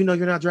 somebody when you know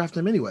you're not drafting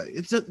them anyway?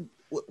 It's just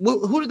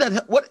who did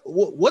that?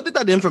 What did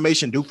that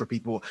information do for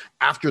people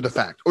after the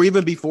fact, or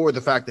even before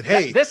the fact that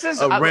hey, This is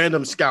a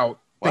random scout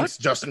What? thinks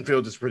Justin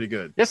Fields is pretty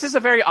good? This is a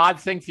very odd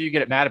thing for you to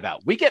get mad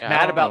about. We get Yeah, I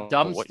mad don't about know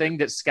dumb what thing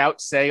that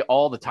scouts say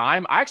all the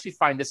time. I actually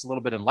find this a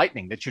little bit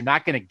enlightening that you're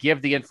not going to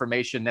give the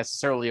information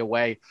necessarily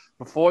away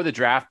before the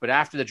draft, but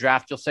after the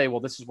draft, you'll say, well,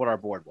 this is what our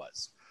board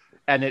was.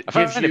 And it I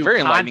gives find you it very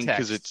enlightening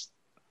context.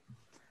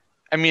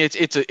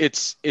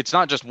 because it's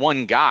not just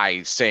one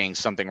guy saying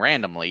something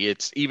randomly.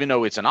 It's even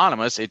though it's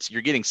anonymous,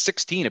 you're getting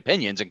 16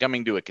 opinions and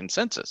coming to a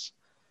consensus.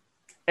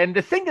 And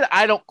the thing that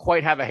I don't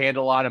quite have a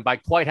handle on, and by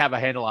quite have a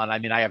handle on, I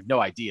mean, I have no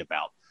idea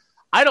about.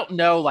 I don't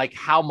know like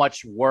how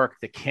much work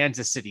the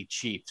Kansas City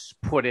Chiefs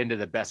put into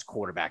the best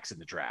quarterbacks in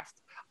the draft.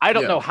 I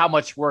don't know how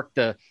much work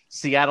the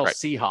Seattle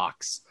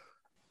Seahawks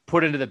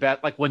put into the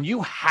best. Like when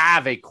you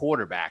have a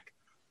quarterback,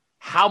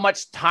 how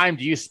much time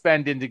do you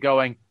spend into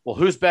going, well,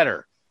 who's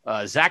better?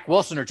 Zach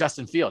Wilson or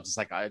Justin Fields? It's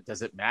like,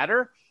 does it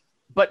matter?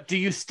 But do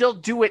you still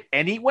do it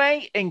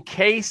anyway in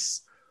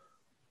case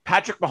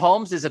Patrick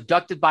Mahomes is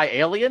abducted by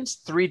aliens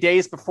 3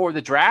 days before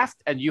the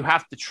draft and you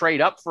have to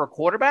trade up for a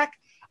quarterback?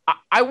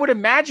 I would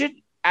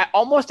imagine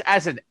almost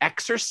as an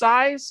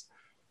exercise,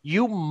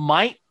 you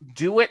might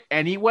do it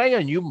anyway,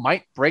 and you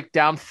might break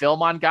down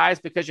film on guys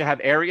because you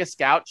have area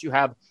scouts, you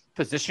have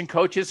position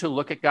coaches who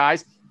look at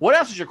guys. What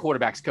else is your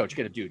quarterback's coach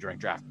going to do during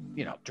draft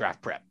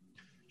prep?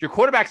 Your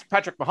quarterback's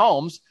Patrick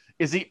Mahomes.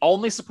 Is he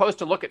only supposed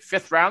to look at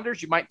 5th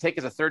rounders you might take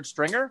as a 3rd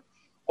stringer?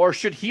 Or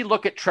should he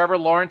look at Trevor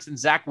Lawrence and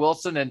Zach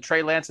Wilson and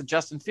Trey Lance and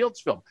Justin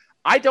Fields film?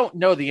 I don't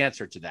know the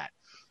answer to that.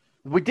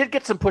 We did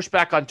get some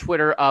pushback on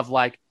Twitter of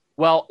like,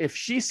 well, if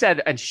she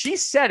said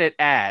it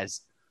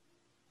as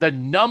the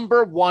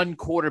number 1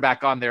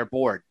 quarterback on their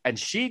board, and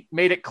she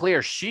made it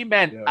clear she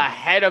meant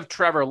ahead of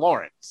Trevor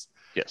Lawrence.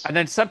 Yes. And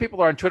then some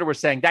people on Twitter were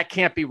saying that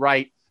can't be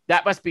right.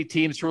 That must be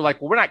teams who are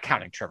like, well, we're not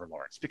counting Trevor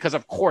Lawrence because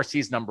of course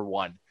he's number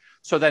 1.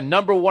 So then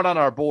number 1 on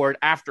our board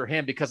after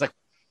him, because like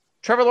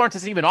Trevor Lawrence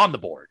isn't even on the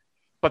board,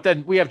 but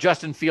then we have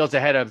Justin Fields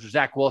ahead of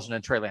Zach Wilson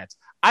and Trey Lance.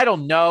 I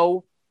don't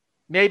know.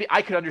 Maybe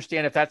I could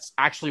understand if that's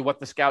actually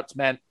what the scouts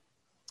meant.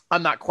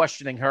 I'm not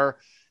questioning her.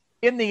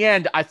 In the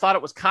end, I thought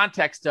it was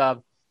context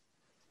of,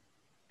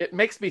 it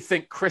makes me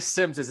think Chris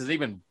Sims is an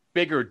even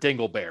bigger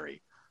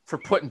dingleberry for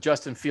putting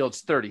Justin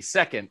Fields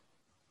 32nd.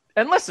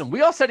 And listen,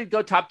 we all said he'd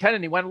go top 10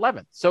 and he went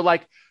 11th. So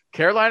like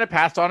Carolina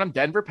passed on him,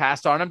 Denver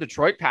passed on him,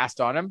 Detroit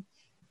passed on him.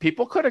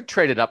 People could have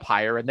traded up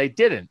higher and they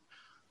didn't.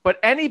 But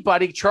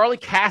anybody, Charlie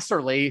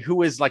Casserly,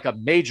 who is like a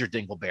major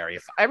dingleberry,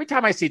 every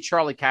time I see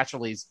Charlie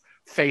Casserly's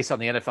face on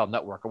the NFL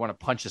Network, I want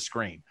to punch the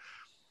screen.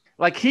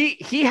 Like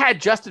he had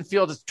Justin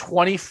Fields as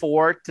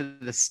 24 to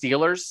the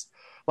Steelers,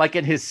 like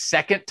in his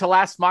second to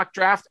last mock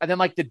draft. And then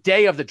like the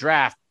day of the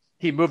draft,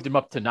 he moved him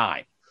up to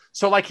 9.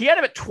 So like he had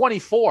him at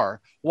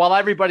 24 while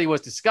everybody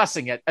was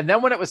discussing it. And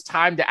then when it was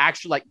time to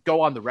actually like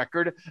go on the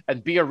record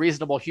and be a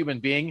reasonable human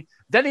being,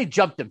 then he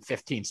jumped him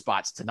 15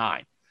 spots to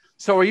 9.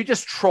 So are you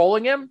just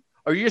trolling him?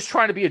 Are you just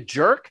trying to be a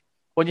jerk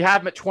when you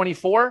have him at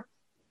 24?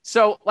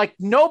 So like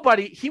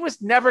he was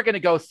never going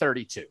to go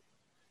 32.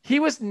 He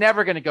was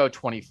never going to go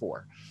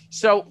 24.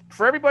 So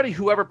for everybody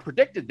who ever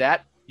predicted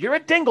that, you're a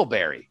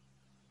dingleberry.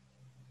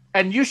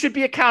 And you should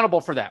be accountable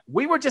for that.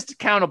 We were just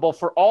accountable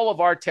for all of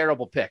our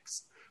terrible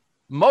picks.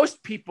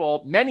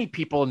 Many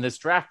people in this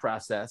draft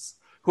process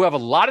who have a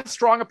lot of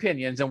strong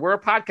opinions, and we're a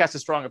podcast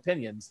of strong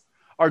opinions,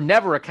 are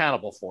never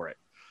accountable for it.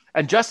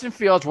 And Justin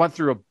Fields went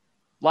through a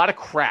lot of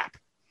crap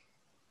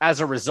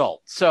as a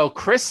result. So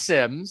Chris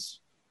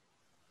Sims,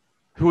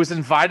 who was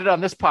invited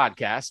on this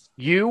podcast,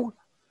 you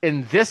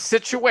in this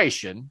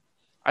situation,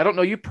 I don't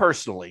know you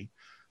personally,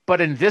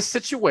 but in this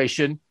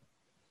situation,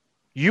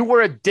 you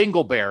were a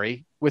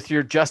dingleberry with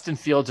your Justin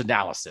Fields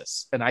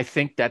analysis. And I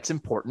think that's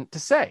important to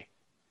say.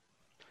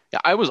 Yeah,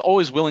 I was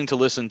always willing to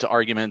listen to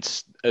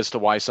arguments as to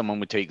why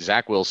someone would take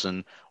Zach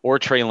Wilson or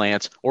Trey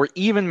Lance or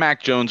even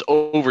Mac Jones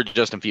over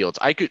Justin Fields.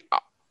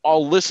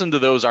 I'll listen to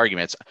those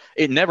arguments.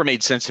 It never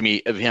made sense to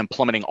me of him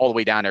plummeting all the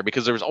way down there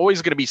because there was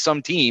always going to be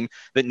some team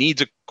that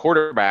needs a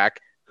quarterback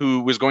who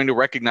was going to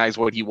recognize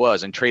what he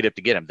was and trade up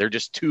to get him. They're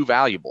just too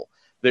valuable.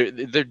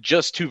 They're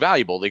just too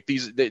valuable. Like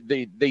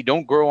they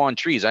don't grow on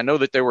trees. I know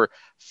that there were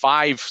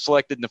 5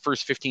 selected in the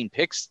first 15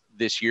 picks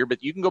this year,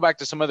 but you can go back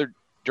to some other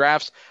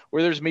drafts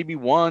where there's maybe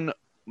one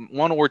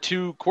or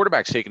 2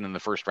 quarterbacks taken in the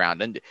first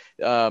round.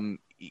 And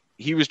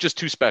he was just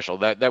too special.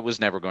 That was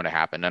never going to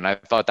happen. And I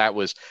thought that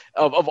was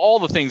of all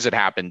the things that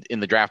happened in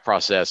the draft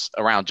process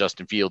around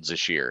Justin Fields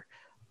this year,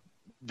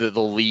 the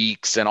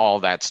leaks and all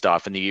that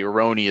stuff and the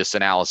erroneous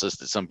analysis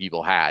that some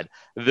people had.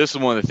 This is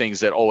one of the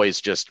things that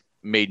always just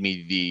made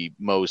me the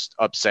most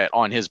upset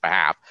on his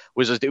behalf.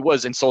 It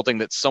was insulting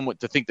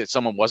to think that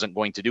someone wasn't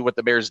going to do what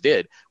the Bears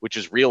did, which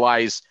is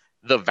realize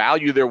the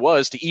value there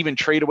was to even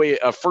trade away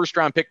a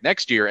first-round pick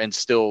next year and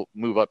still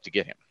move up to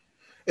get him.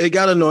 It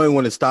got annoying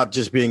when it stopped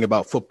just being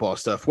about football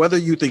stuff. Whether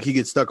you think he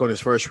gets stuck on his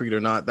first read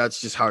or not,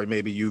 that's just how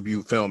maybe you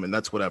view film, and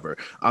that's whatever.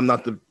 I'm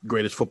not the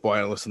greatest football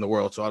analyst in the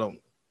world, so I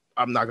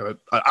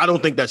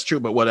don't think that's true,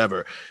 but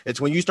whatever.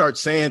 It's when you start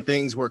saying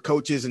things where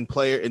coaches and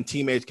player and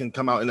teammates can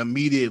come out and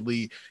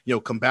immediately,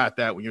 combat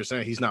that when you're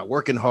saying he's not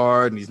working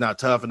hard and he's not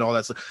tough and all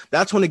that stuff.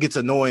 That's when it gets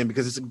annoying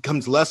because it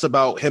becomes less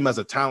about him as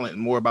a talent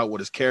and more about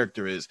what his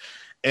character is.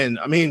 And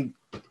I mean,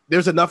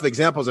 there's enough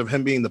examples of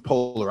him being the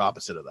polar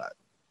opposite of that.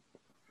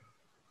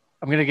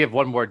 I'm going to give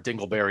one more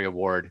Dingleberry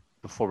Award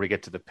before we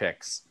get to the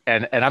picks.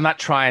 And I'm not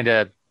trying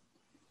to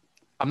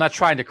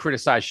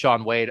criticize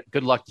Shaun Wade.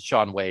 Good luck to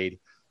Shaun Wade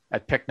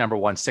at pick number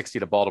 160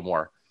 to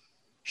Baltimore.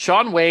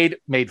 Shaun Wade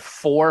made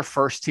 4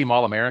 first-team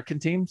All-American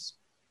teams.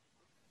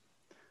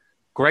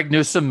 Greg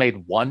Newsome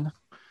made 1.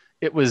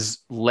 It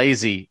was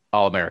lazy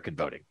All-American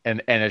voting.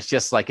 And it's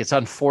just like, it's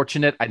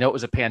unfortunate. I know it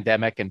was a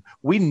pandemic and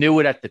we knew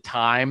it at the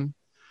time,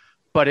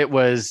 but it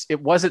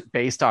wasn't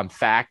based on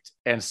fact.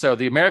 And so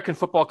the American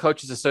Football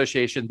Coaches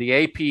Association, the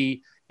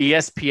AP,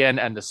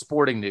 ESPN, and the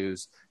Sporting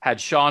News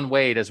had Shaun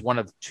Wade as one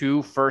of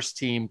 2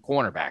 first-team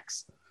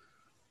cornerbacks.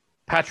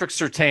 Patrick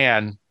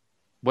Surtain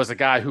was a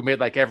guy who made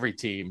like every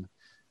team.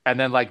 And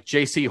then like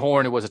J.C.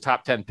 Horn, who was a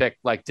top 10 pick,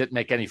 like didn't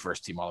make any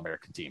first-team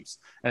All-American teams.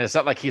 And it's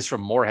not like he's from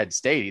Morehead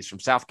State. He's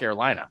from South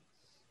Carolina.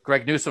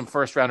 Greg Newsome,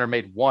 first-rounder,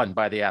 made 1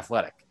 by The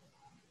Athletic.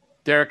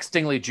 Derek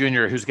Stingley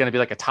Jr., who's going to be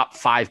like a top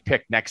 5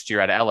 pick next year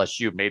at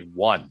LSU, made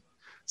 1.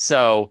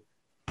 So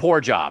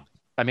poor job.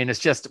 I mean, it's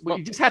just,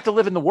 you just have to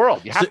live in the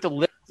world. You have to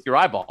live with your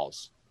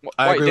eyeballs.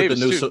 I agree with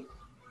the Newsome.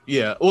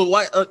 Yeah. Well,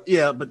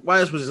 but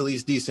Wyatt was at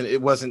least decent.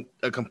 It wasn't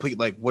a complete,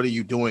 like, what are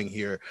you doing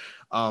here?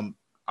 I'm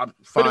fine.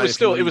 But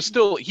it was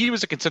still, he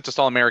was a consensus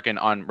All-American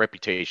on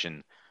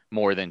reputation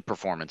more than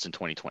performance in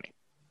 2020.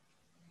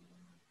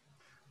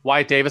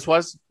 Wyatt Davis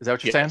was? Is that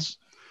what you're saying?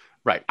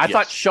 Right. I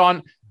thought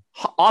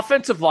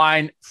offensive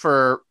line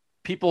for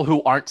people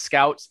who aren't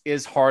scouts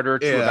is harder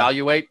to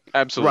evaluate.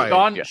 Absolutely.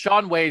 Right.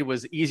 Shaun Wade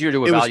was easier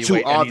to evaluate. It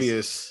was too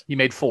obvious. He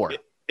made 4.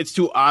 It's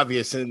too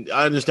obvious, and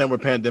I understand we're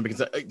pandemic.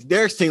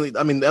 Derek Stingley,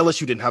 I mean,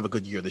 LSU didn't have a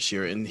good year this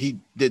year, and he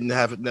didn't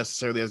have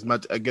necessarily as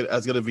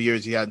good of a year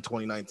as he had in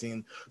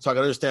 2019. So I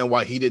can understand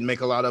why he didn't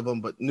make a lot of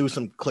them, but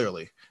Newsome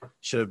clearly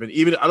should have been.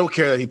 Even I don't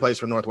care that he plays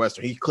for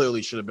Northwestern. He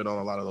clearly should have been on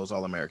a lot of those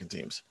All-American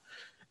teams,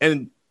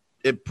 and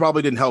it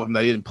probably didn't help him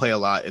that he didn't play a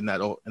lot in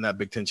that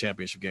Big Ten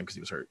championship game because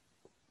he was hurt.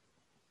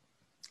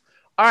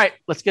 All right,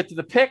 let's get to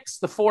the picks.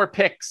 The 4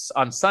 picks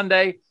on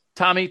Sunday: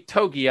 Tommy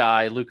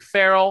Togiai, Luke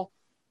Farrell,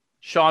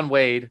 Shaun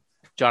Wade,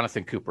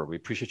 Jonathan Cooper. We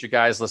appreciate you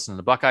guys listening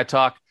to Buckeye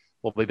Talk.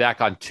 We'll be back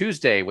on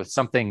Tuesday with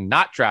something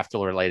not draft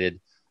related.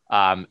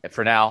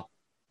 For now,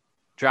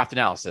 draft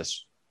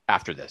analysis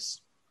after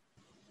this.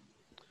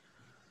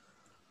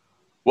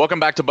 Welcome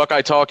back to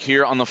Buckeye Talk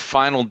here on the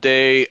final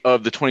day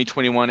of the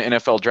 2021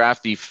 NFL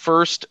Draft. The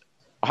first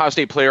Ohio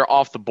State player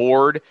off the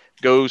board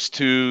goes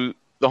to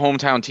the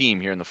hometown team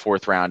here in the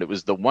 4th round. It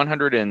was the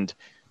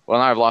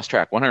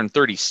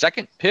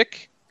 132nd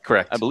pick.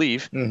 Correct. I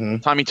believe. Mm-hmm.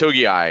 Tommy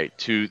Togiai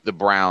to the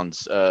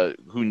Browns,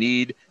 who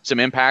need some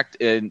impact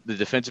in the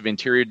defensive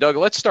interior. Doug,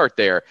 let's start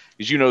there,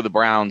 because you know the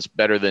Browns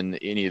better than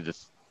any of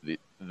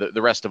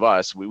the rest of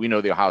us. We know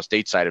the Ohio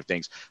State side of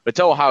things. But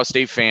tell Ohio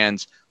State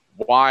fans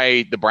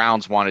why the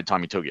Browns wanted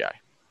Tommy Togiai.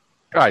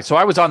 All right, so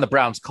I was on the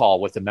Browns call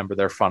with a member of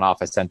their front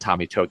office and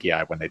Tommy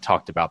Togiai when they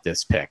talked about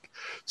this pick.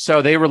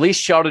 So they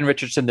released Sheldon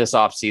Richardson this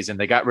offseason.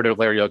 They got rid of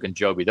Larry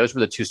Ogunjobi. Those were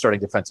the 2 starting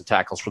defensive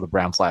tackles for the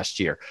Browns last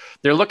year.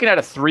 They're looking at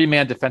a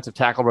 3-man defensive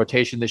tackle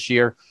rotation this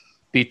year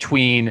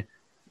between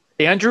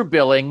Andrew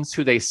Billings,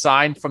 who they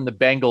signed from the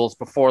Bengals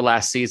before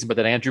last season, but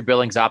then Andrew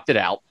Billings opted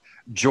out,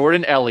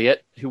 Jordan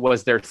Elliott, who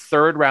was their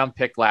 3rd-round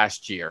pick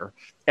last year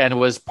and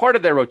was part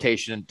of their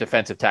rotation in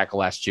defensive tackle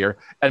last year,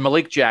 and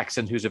Malik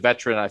Jackson, who's a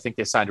veteran. I think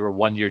they signed to a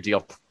 1-year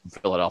deal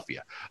from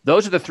Philadelphia.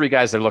 Those are the 3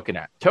 guys they're looking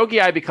at.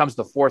 Togiai becomes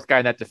the 4th guy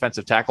in that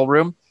defensive tackle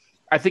room.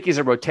 I think he's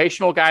a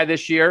rotational guy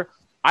this year.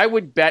 I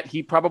would bet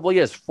he probably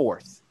is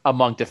 4th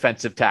among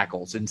defensive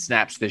tackles in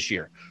snaps this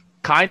year,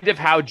 kind of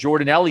how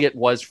Jordan Elliott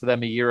was for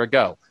them a year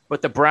ago.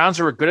 But the Browns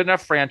are a good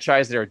enough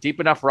franchise. They're a deep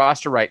enough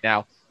roster right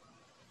now.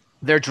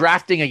 They're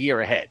drafting a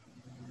year ahead,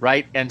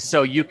 right? And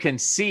so you can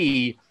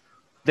see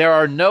there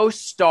are no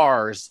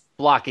stars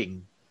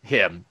blocking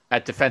him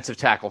at defensive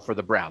tackle for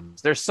the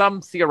Browns. There's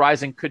some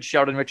theorizing, could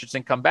Sheldon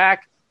Richardson come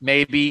back?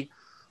 Maybe.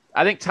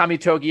 I think Tommy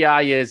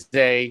Togiai is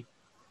a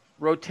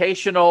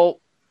rotational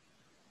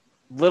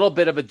little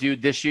bit of a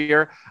dude this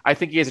year. I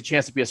think he has a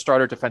chance to be a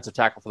starter defensive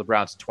tackle for the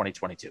Browns in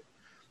 2022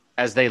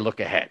 as they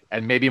look ahead.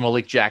 And maybe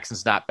Malik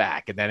Jackson's not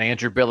back. And then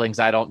Andrew Billings,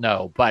 I don't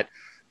know. But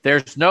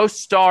there's no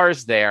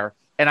stars there.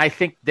 And I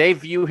think they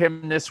view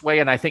him this way.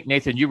 And I think,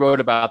 Nathan, you wrote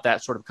about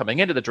that sort of coming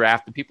into the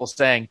draft and people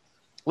saying,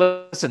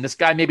 listen, this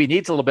guy maybe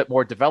needs a little bit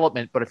more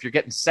development, but if you're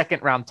getting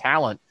 2nd-round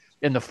talent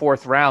in the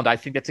 4th round, I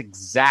think that's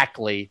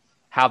exactly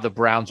how the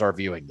Browns are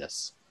viewing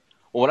this.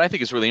 Well, what I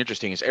think is really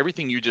interesting is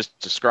everything you just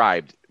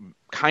described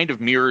kind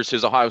of mirrors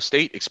his Ohio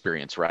State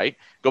experience, right?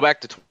 Go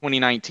back to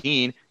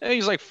 2019.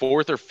 He's like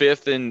 4th or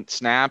 5th in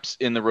snaps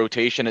in the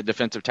rotation at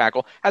defensive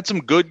tackle. Had some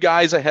good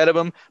guys ahead of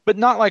him, but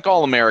not like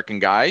All-American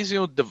guys. You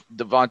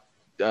know,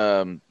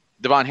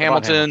 Devon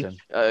Hamilton,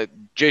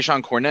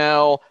 Jayshon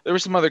Cornell. There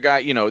was some other guy.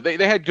 You know, they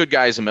had good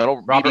guys in the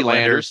middle. Robert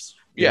Landers.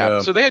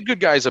 Yeah, so they had good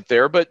guys up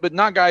there, but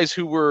not guys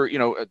who were, you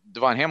know,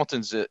 Devon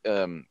Hamilton's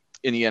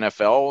in the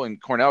NFL, and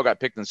Cornell got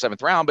picked in the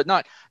 7th round, but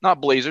not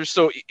Blazers.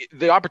 So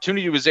the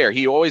opportunity was there.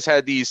 He always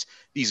had these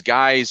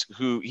guys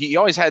who he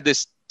always had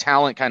this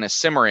talent kind of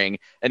simmering,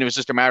 and it was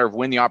just a matter of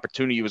when the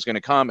opportunity was going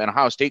to come, and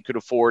Ohio State could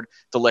afford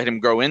to let him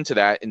grow into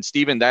that. And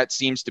Steven, that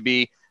seems to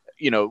be,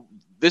 you know,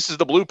 this is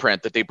the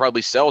blueprint that they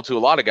probably sell to a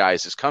lot of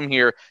guys is come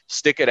here,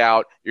 stick it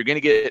out. You're going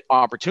to get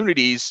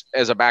opportunities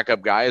as a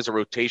backup guy, as a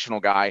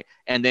rotational guy.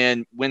 And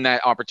then when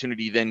that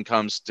opportunity then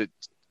comes to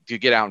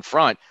get out in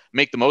front,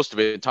 make the most of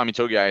it. Tommy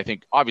Togiai, I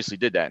think, obviously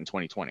did that in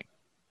 2020.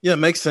 Yeah, it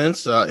makes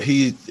sense.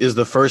 He is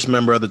the first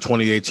member of the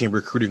 2018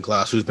 recruiting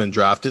class who's been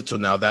drafted. So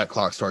now that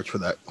clock starts for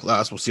that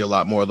class. We'll see a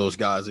lot more of those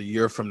guys a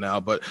year from now.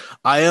 But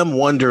I am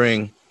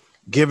wondering,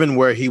 given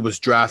where he was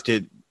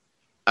drafted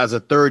as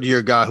a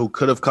third-year guy who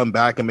could have come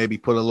back and maybe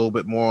put a little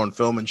bit more on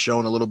film and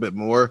shown a little bit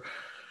more,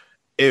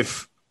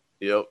 if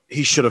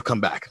he should have come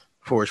back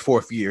for his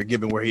 4th year,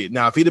 given where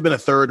now, if he'd have been a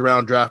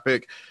 3rd-round draft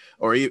pick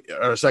or a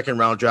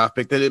 2nd-round draft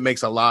pick, then it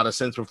makes a lot of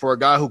sense. But for a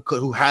guy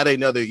who had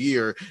another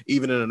year,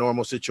 even in a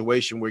normal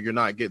situation where you're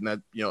not getting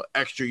that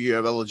extra year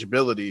of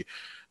eligibility,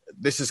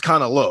 this is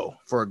kind of low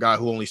for a guy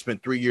who only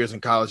spent 3 years in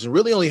college and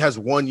really only has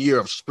 1 year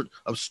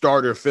of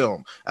starter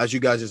film. As you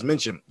guys just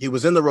mentioned, he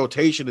was in the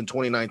rotation in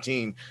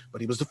 2019,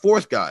 but he was the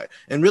 4th guy.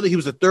 And really, he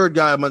was the 3rd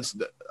guy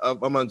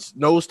amongst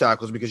nose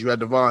tackles because you had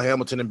Devon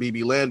Hamilton and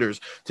BB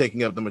Landers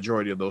taking up the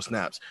majority of those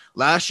snaps.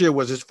 Last year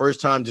was his first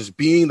time just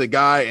being the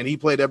guy, and he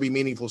played every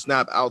meaningful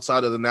snap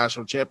outside of the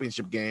national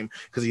championship game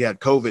because he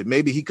had COVID.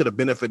 Maybe he could have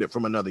benefited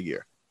from another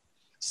year.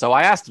 So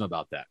I asked him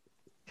about that.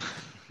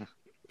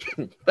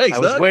 Thanks, I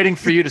was Doug. waiting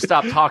for you to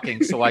stop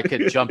talking so I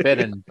could jump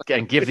in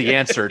and give the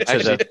answer to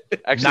the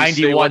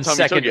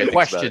 91-second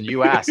question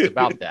you asked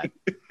about that.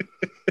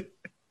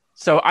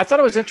 So I thought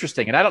it was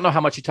interesting, and I don't know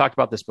how much he talked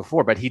about this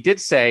before, but he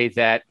did say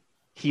that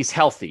he's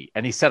healthy,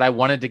 and he said, I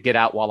wanted to get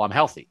out while I'm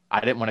healthy.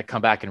 I didn't want to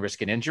come back and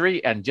risk an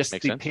injury, and just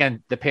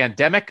the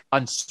pandemic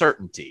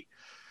uncertainty.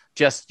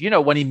 Just,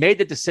 when he made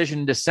the decision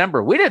in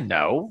December, we didn't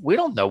know. We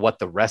don't know what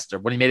the rest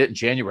of when he made it in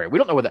January. We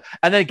don't know what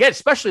and then again,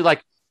 especially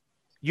like,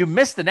 you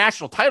missed the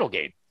national title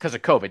game because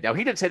of COVID. Now,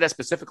 he didn't say that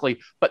specifically,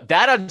 but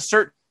that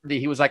uncertainty,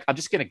 he was like, I'm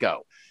just going to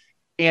go.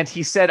 And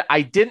he said,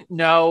 I didn't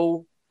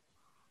know.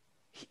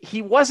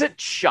 He wasn't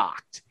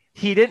shocked.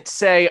 He didn't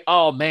say,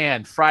 oh,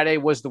 man, Friday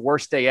was the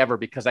worst day ever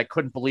because I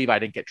couldn't believe I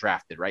didn't get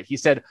drafted, right? He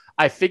said,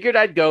 I figured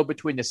I'd go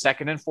between the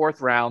 2nd and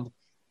 4th round.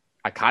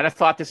 I kind of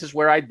thought this is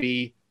where I'd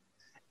be,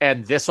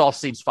 and this all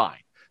seems fine.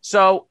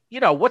 So,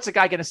 what's a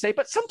guy going to say?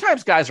 But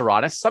sometimes guys are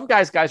honest. Some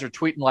guys are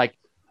tweeting like,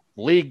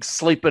 league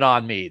sleeping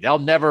on me. They'll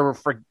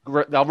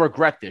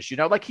regret this,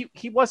 like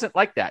he wasn't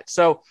like that.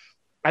 So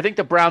I think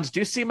the Browns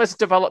do see him as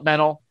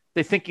developmental.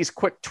 They think he's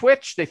quick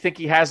twitch. They think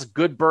he has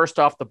good burst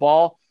off the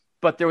ball,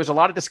 but there was a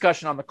lot of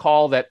discussion on the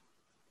call that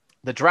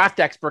the draft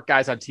expert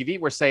guys on TV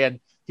were saying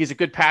he's a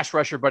good pass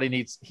rusher, but he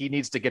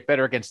needs to get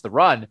better against the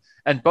run.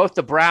 And both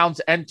the Browns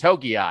and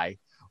Togiai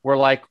were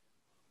like,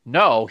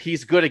 no,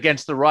 he's good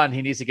against the run.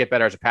 He needs to get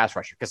better as a pass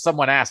rusher. Because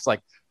someone asked like,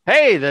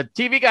 hey, the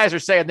TV guys are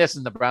saying this,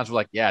 and the Browns were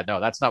like, yeah,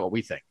 no, that's not what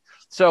we think.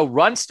 So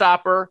run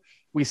stopper,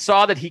 we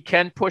saw that he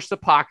can push the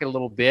pocket a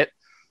little bit,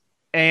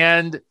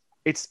 and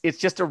it's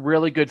just a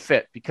really good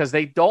fit because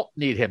they don't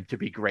need him to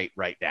be great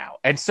right now.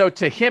 And so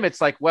to him, it's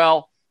like,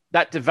 well,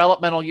 that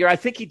developmental year, I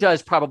think he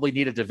does probably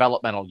need a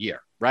developmental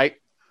year, right?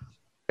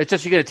 It's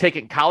just you're going to take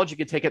it in college, you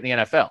can take it in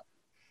the NFL.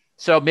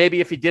 So maybe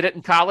if he did it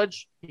in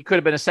college, he could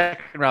have been a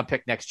 2nd-round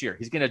pick next year.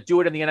 He's going to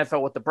do it in the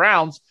NFL with the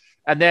Browns,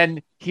 and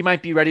then he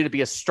might be ready to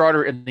be a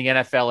starter in the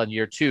NFL in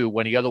year 2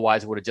 when he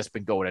otherwise would have just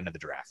been going into the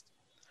draft.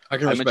 I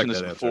mentioned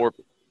this before.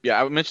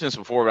 Yeah, I mentioned this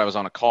before, but I was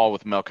on a call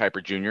with Mel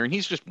Kiper Jr., and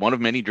he's just one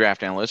of many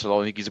draft analysts,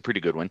 although I think he's a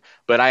pretty good one.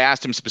 But I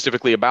asked him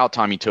specifically about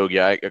Tommy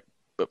Togiai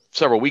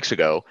several weeks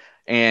ago,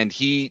 and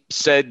he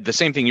said the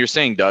same thing you're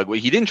saying, Doug.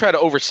 He didn't try to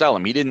oversell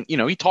him. He didn't,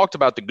 he talked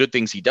about the good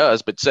things he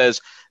does, but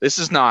says this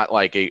is not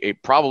like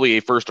probably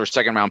a 1st or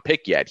 2nd round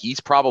pick yet.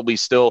 He's probably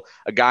still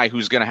a guy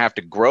who's going to have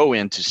to grow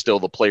into still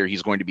the player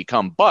he's going to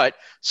become. But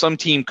some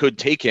team could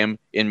take him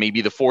in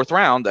maybe the 4th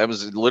round. That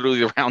was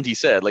literally the round he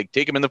said, like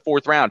take him in the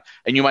 4th round,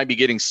 and you might be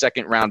getting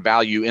 2nd round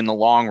value in the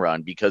long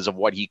run because of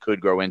what he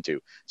could grow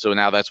into. So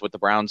now that's what the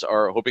Browns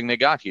are hoping they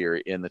got here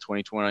in the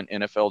 2021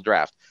 NFL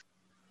draft.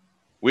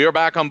 We are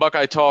back on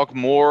Buckeye Talk.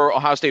 More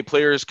Ohio State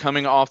players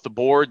coming off the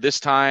board, this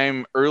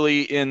time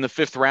early in the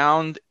 5th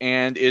round,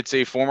 and it's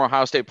a former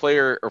Ohio State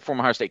player, or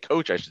former Ohio State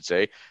coach, I should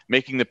say,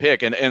 making the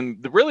pick.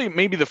 And really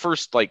maybe the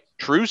first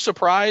true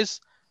surprise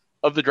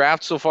of the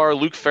draft so far,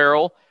 Luke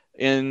Farrell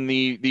in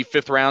the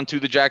 5th round to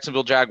the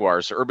Jacksonville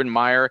Jaguars. Urban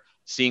Meyer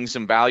seeing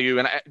some value.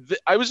 And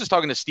I was just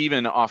talking to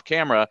Steven off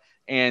camera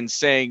and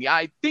saying,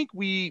 I think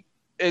we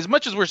as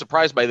much as we're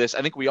surprised by this,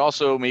 I think we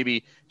also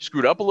maybe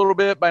screwed up a little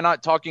bit by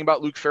not talking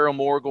about Luke Farrell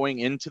more going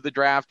into the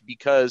draft,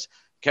 because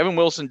Kevin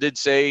Wilson did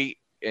say,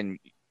 and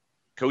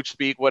coach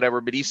speak,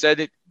 whatever, but he said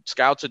it.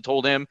 Scouts had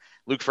told him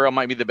Luke Farrell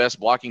might be the best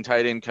blocking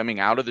tight end coming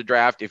out of the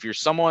draft. If you're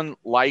someone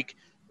like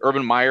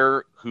Urban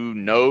Meyer who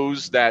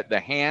knows that the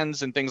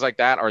hands and things like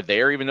that are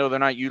there, even though they're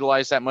not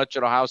utilized that much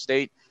at Ohio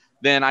State,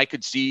 then I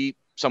could see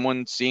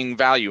someone seeing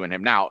value in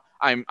him. Now,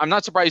 I'm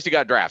not surprised he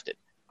got drafted.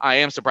 I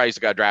am surprised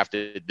he got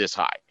drafted this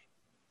high.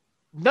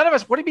 None of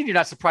us. What do you mean you're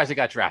not surprised he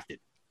got drafted?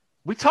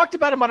 We talked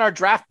about him on our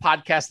draft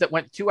podcast that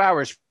went 2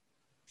 hours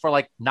for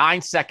like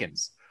 9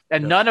 seconds,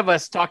 and none of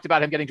us talked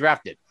about him getting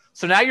drafted.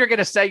 So now you're going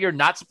to say you're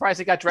not surprised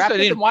he got drafted?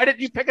 Then why didn't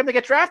you pick him to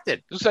get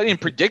drafted? Just I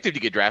didn't predict him to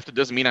get drafted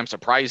doesn't mean I'm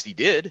surprised he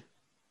did.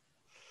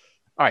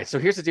 All right, so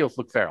here's the deal with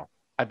Luke Farrell.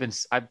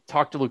 I've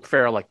talked to Luke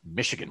Farrell like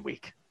Michigan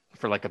week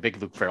for like a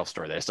big Luke Farrell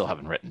story that I still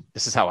haven't written.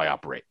 This is how I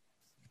operate.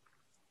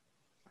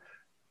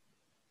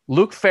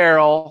 Luke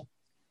Farrell,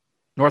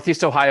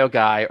 Northeast Ohio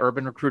guy,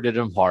 Urban recruited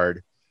him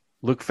hard.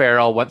 Luke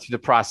Farrell went through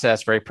the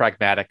process, very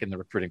pragmatic in the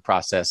recruiting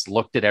process,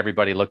 looked at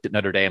everybody, looked at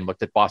Notre Dame,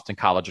 looked at Boston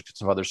College, looked at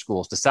some other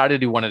schools,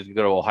 decided he wanted to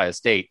go to Ohio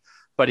State,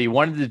 but he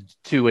wanted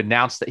to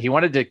announce that he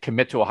wanted to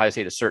commit to Ohio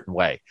State a certain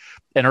way.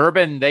 And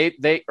Urban,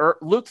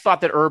 Luke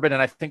thought that Urban,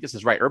 and I think this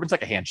is right, Urban's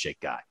like a handshake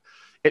guy.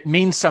 It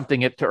means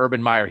something to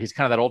Urban Meyer. He's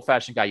kind of that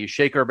old-fashioned guy. You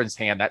shake Urban's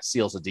hand, that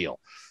seals a deal.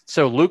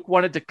 So Luke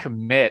wanted to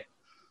commit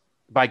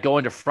by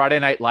going to Friday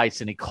Night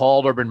Lights, and he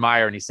called Urban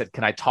Meyer, and he said,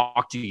 "Can I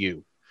talk to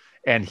you?"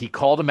 And he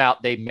called him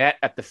out. They met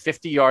at the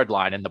 50-yard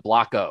line in the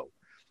Block O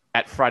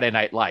at Friday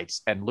Night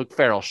Lights. And Luke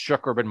Farrell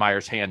shook Urban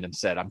Meyer's hand and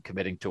said, "I'm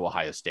committing to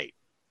Ohio State."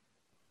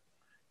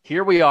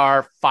 Here we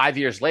are 5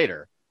 years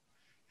later,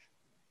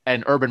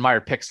 and Urban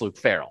Meyer picks Luke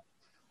Farrell.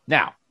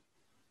 Now,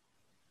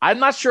 I'm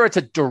not sure it's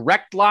a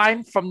direct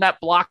line from that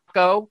Block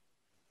O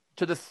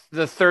to the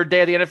third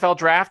day of the NFL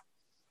draft,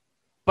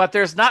 but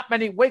there's not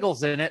many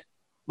wiggles in it.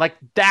 Like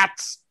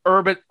that's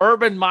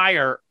Urban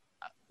Meyer.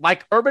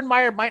 Like Urban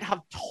Meyer might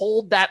have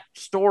told that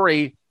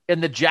story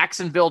in the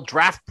Jacksonville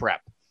draft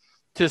prep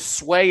to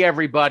sway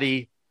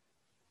everybody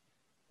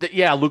that,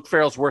 yeah, Luke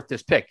Farrell's worth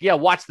this pick. Yeah,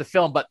 watch the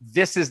film, but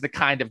this is the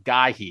kind of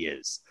guy he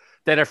is.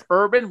 That if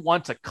Urban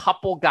wants a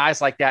couple guys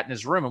like that in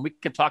his room, and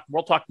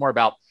we'll talk more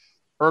about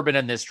Urban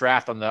in this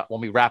draft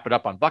when we wrap it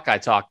up on Buckeye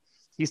Talk.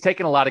 He's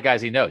taken a lot of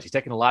guys he knows. He's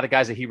taken a lot of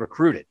guys that he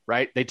recruited,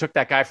 right? They took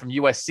that guy from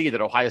USC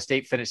that Ohio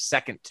State finished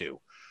second to,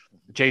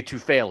 Jay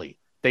Tufele.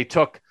 They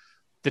took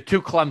the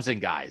two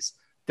Clemson guys.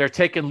 They're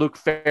taking Luke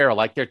Farrell.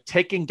 Like they're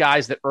taking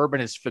guys that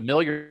Urban is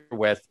familiar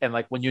with. And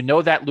like when you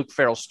know that Luke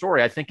Farrell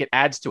story, I think it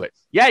adds to it.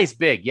 Yeah, he's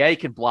big. Yeah, he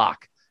can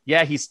block.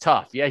 Yeah, he's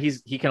tough. Yeah,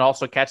 he can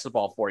also catch the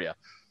ball for you.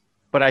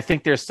 But I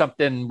think there's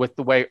something with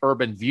the way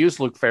Urban views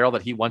Luke Farrell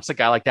that he wants a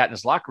guy like that in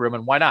his locker room.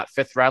 And why not?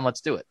 5th round,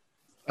 let's do it.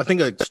 I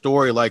think a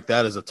story like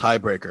that is a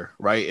tiebreaker,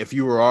 right? If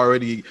you were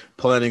already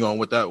planning on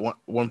with that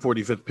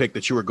 145th pick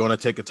that you were going to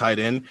take a tight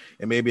end,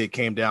 and maybe it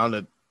came down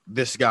to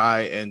this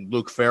guy and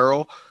Luke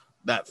Farrell,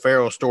 that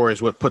Farrell story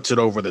is what puts it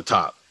over the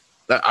top.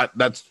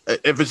 That's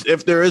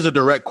if there is a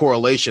direct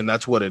correlation,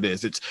 that's what it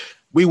is. It's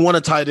we want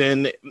a tight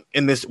end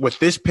in this with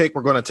this pick.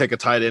 We're going to take a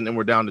tight end, and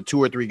we're down to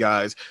 2 or 3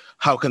 guys.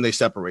 How can they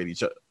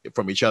separate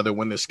from each other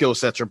when the skill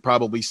sets are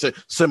probably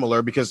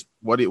similar? Because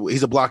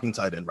he's a blocking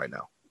tight end right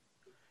now.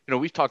 You know,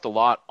 we've talked a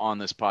lot on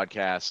this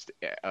podcast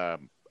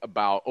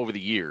about over the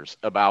years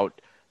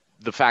about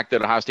the fact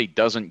that Ohio State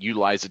doesn't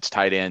utilize its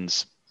tight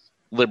ends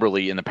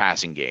liberally in the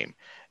passing game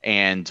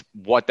and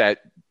what that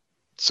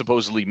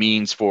supposedly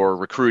means for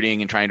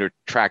recruiting and trying to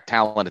attract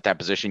talent at that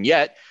position.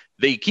 Yet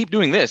they keep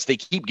doing this. They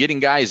keep getting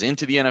guys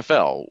into the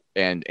NFL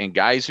and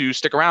guys who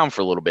stick around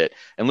for a little bit.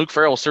 And Luke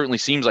Farrell certainly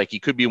seems like he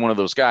could be one of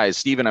those guys.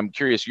 Steven, I'm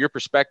curious your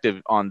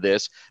perspective on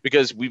this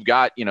because we've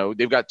got,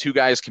 they've got 2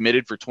 guys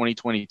committed for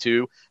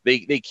 2022.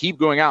 They keep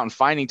going out and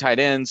finding tight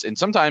ends. And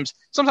sometimes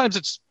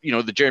it's,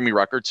 the Jeremy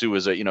Ruckerts, who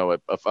is a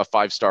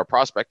 5-star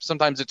prospect.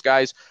 Sometimes it's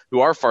guys who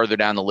are farther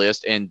down the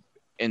list. And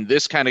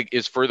this kind of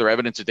is further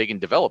evidence that they can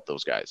develop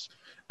those guys.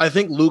 I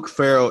think Luke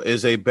Farrell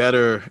is a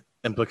better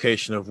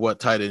implication of what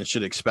tight ends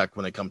should expect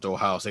when they come to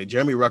Ohio State.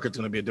 Jeremy Ruckert's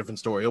going to be a different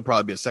story. He'll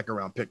probably be a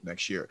 2nd-round pick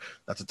next year.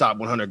 That's a top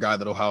 100 guy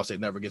that Ohio State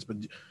never gets. But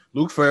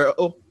Luke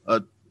Farrell,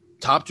 a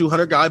top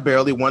 200 guy,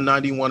 barely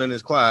 191 in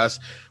his class,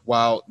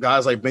 while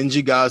guys like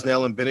Benji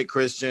Gosnell and Bennett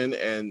Christian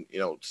and,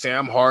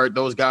 Sam Hart,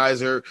 those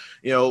guys are,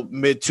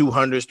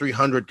 mid-200s,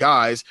 300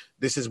 guys.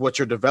 This is what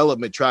your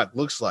development track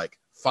looks like.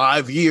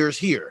 5 years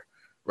here,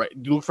 right?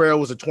 Luke Farrell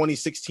was a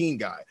 2016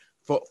 guy.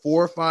 For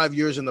 4 or 5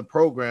 years in the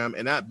program,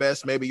 and at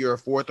best, maybe you're a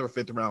 4th or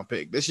 5th round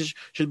pick. This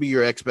should be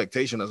your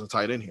expectation as a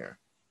tight end here.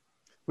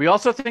 We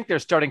also think their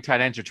starting tight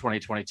ends for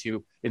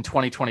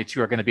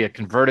 2022 are going to be a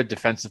converted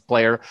defensive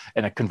player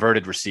and a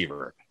converted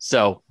receiver.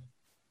 So,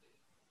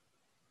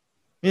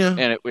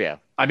 yeah,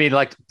 I mean,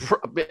 like,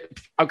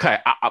 okay,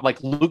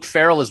 like Luke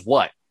Farrell is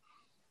what?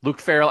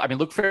 Luke Farrell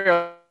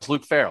is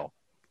Luke Farrell.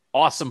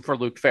 Awesome for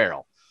Luke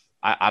Farrell.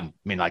 I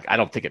mean, like, I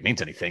don't think it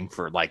means anything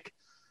for like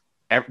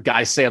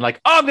guys saying like,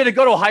 "Oh, I'm going to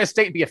go to Ohio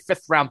State and be a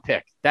 5th round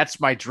pick. That's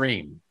my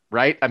dream."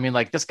 right? I mean,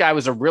 like this guy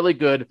was a really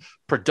good,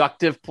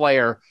 productive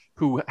player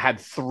who had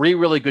 3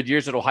 really good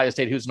years at Ohio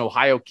State, who's an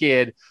Ohio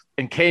kid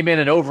and came in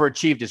and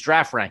overachieved his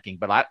draft ranking.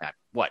 But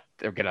what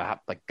they're going to have,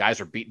 like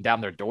guys are beating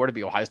down their door to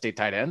be Ohio State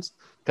tight ends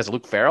because of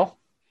Luke Farrell.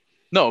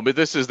 No, but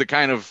this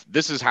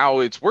is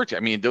how it's worked. I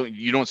mean,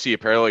 you don't see a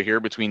parallel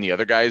here between the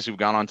other guys who've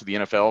gone on to the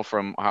NFL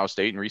from Ohio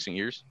State in recent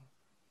years?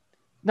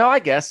 No, I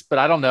guess, but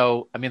I don't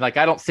know. I mean, like,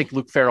 I don't think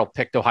Luke Farrell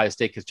picked Ohio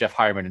State because Jeff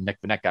Hireman and Nick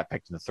Vannett got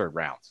picked in the 3rd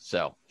round.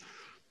 So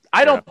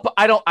I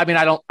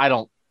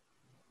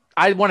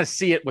want to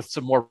see it with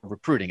some more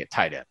recruiting at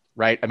tight end,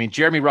 right? I mean,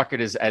 Jeremy Ruckert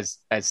is, as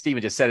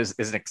Steven just said, is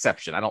an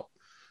exception. I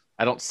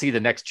don't see the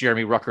next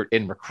Jeremy Ruckert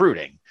in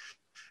recruiting.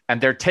 And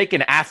they're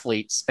taking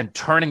athletes and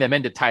turning them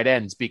into tight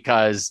ends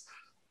because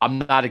I'm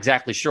not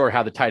exactly sure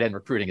how the tight end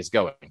recruiting is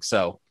going.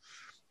 So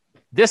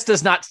this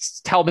does not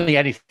tell me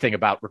anything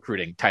about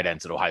recruiting tight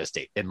ends at Ohio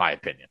State, in my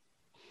opinion.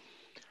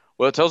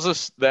 Well, it tells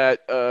us that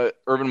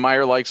Urban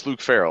Meyer likes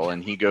Luke Farrell,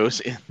 and he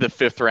goes in the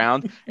 5th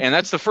round. And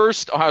that's the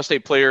first Ohio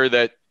State player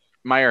that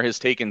Meyer has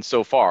taken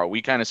so far.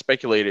 We kind of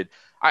speculated.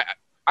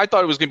 I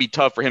thought it was going to be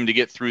tough for him to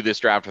get through this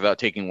draft without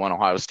taking one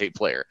Ohio State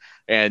player.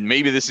 And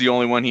maybe this is the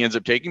only one he ends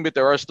up taking, but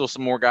there are still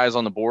some more guys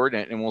on the board,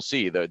 and we'll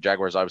see. The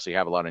Jaguars obviously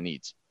have a lot of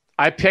needs.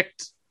 I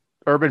picked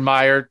Urban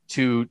Meyer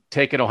to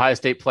take an Ohio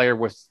State player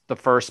with the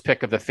first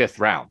pick of the 5th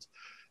round,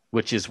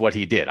 which is what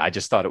he did. I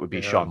just thought it would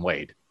be Shaun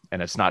Wade,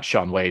 and it's not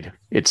Shaun Wade.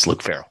 It's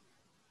Luke Farrell.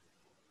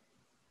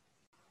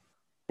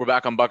 We're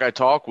back on Buckeye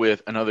Talk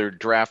with another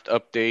draft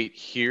update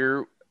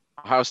here.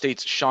 Ohio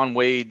State's Shaun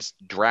Wade's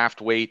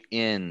draft weight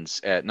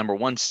ends at number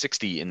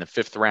 160 in the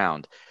 5th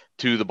round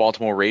to the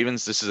Baltimore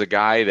Ravens. This is a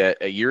guy that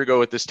a year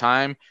ago at this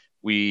time,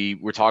 we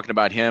were talking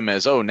about him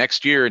as,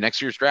 next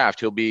year's draft,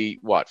 he'll be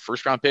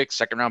first round pick,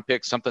 second round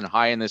pick, something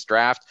high in this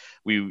draft.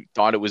 We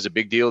thought it was a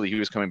big deal that he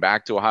was coming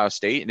back to Ohio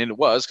State, and it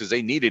was because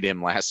they needed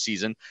him last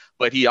season,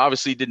 but he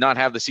obviously did not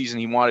have the season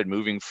he wanted,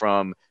 moving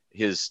from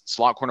his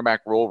slot cornerback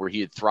role where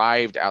he had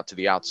thrived out to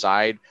the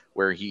outside,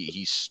 where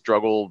he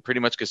struggled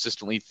pretty much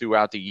consistently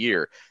throughout the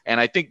year. And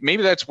I think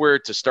maybe that's where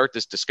to start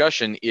this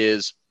discussion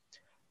is,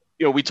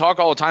 we talk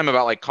all the time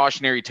about like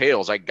cautionary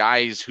tales, like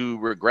guys who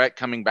regret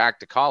coming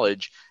back to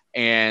college.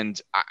 And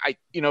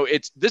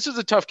this is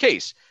a tough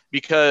case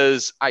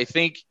because I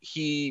think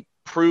he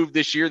proved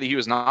this year that he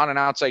was not an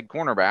outside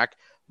cornerback,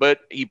 but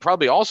he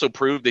probably also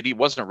proved that he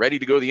wasn't ready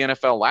to go to the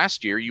NFL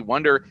last year. You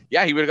wonder,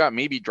 he would have got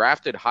maybe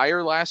drafted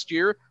higher last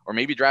year, or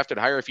maybe drafted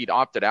higher if he'd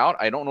opted out.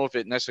 I don't know if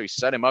it necessarily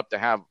set him up to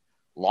have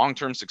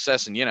long-term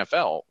success in the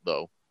NFL,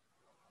 though.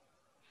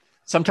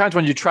 Sometimes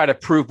when you try to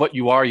prove what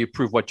you are, you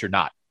prove what you're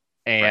not.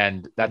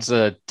 And right. That's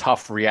a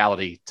tough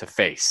reality to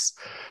face.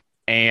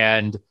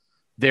 And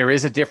there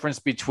is a difference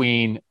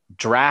between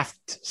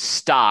draft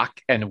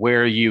stock and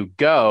where you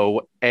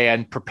go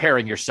and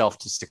preparing yourself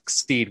to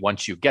succeed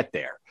once you get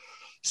there.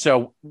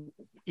 So,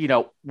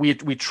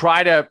 we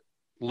try to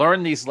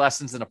learn these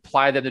lessons and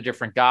apply them to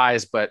different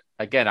guys. But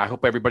again, I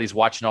hope everybody's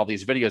watching all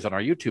these videos on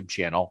our YouTube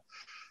channel.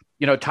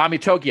 Tommy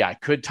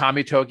Togiai, could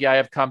Tommy Togiai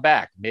have come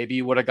back? Maybe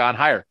he would have gone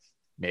higher.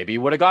 Maybe he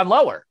would have gone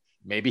lower.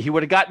 Maybe he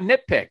would have gotten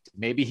nitpicked.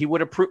 Maybe he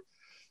would have proved.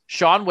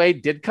 Shaun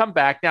Wade did come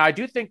back. Now, I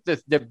do think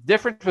that the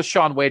difference with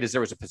Shaun Wade is there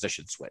was a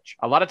position switch.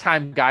 A lot of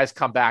time guys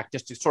come back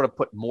just to sort of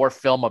put more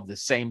film of the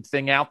same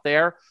thing out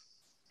there.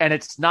 And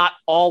it's not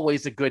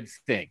always a good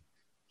thing.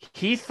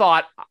 He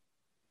thought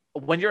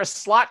when you're a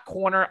slot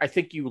corner, I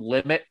think you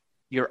limit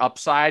your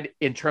upside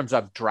in terms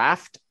of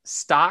draft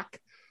stock.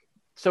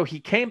 So he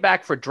came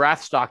back for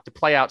draft stock to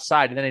play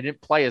outside, and then he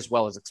didn't play as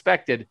well as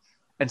expected.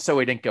 And so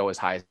he didn't go as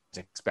high as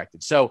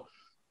expected. So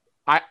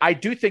I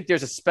do think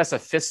there's a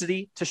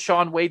specificity to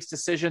Shaun Wade's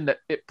decision that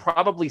it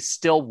probably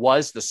still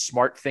was the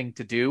smart thing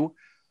to do.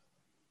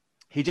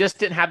 He just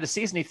didn't have the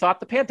season. He thought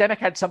the pandemic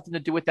had something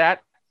to do with that.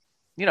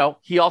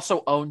 He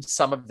also owns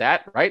some of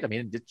that, right? I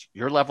mean, it's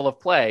your level of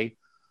play.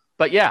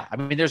 But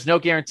there's no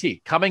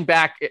guarantee. Coming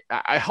back,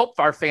 I hope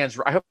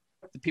the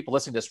people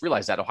listening to this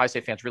realize that, Ohio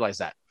State fans realize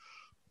that.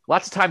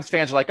 Lots of times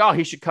fans are like,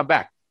 he should come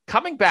back.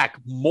 Coming back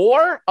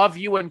more of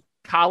you in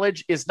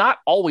college is not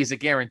always a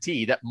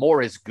guarantee that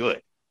more is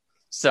good.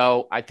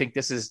 So I think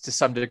this is to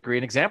some degree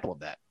an example of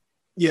that.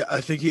 Yeah, I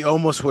think he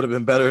almost would have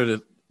been better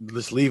to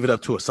just leave it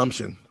up to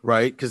assumption,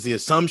 right? Because the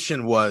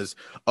assumption was,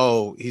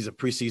 he's a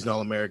preseason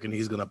All-American.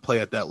 He's going to play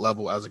at that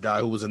level as a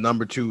guy who was a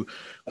number 2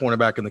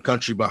 cornerback in the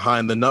country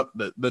behind the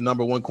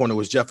number 1 corner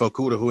was Jeff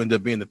Okudah, who ended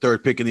up being the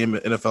 3rd pick in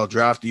the NFL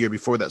draft the year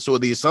before that. So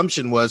the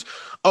assumption was,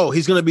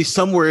 he's going to be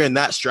somewhere in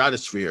that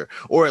stratosphere,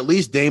 or at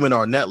least Damon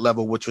Arnett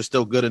level, which was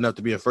still good enough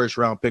to be a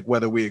first-round pick,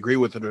 whether we agree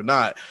with it or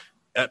not.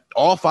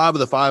 All 5 of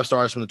the 5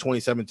 stars from the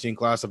 2017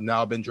 class have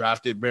now been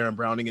drafted. Baron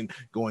Browning and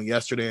going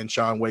yesterday, and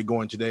Shaun Wade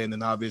going today, and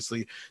then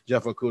obviously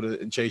Jeff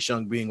Okudah and Chase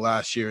Young being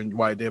last year, and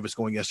Wyatt Davis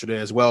going yesterday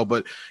as well.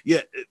 But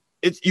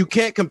you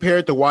can't compare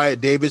it to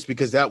Wyatt Davis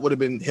because that would have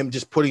been him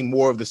just putting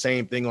more of the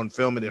same thing on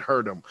film, and it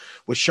hurt him.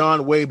 With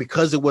Shaun Wade,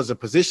 because it was a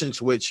position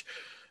switch,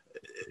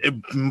 it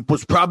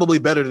was probably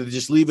better to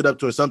just leave it up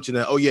to assumption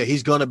that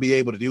he's going to be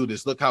able to do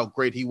this. Look how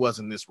great he was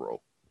in this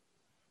role.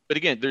 But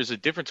again, there's a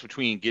difference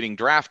between getting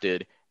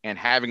drafted and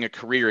having a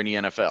career in the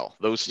NFL.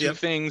 Those two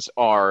things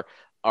are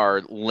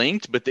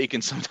linked, but they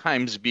can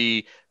sometimes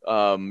be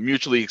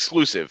mutually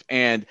exclusive.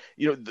 And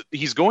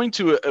he's going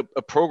to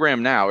a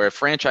program now, or a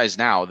franchise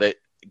now, that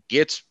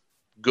gets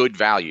good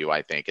value,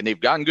 I think. And they've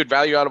gotten good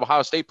value out of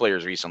Ohio State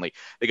players recently.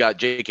 They got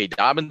J.K.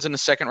 Dobbins in the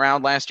second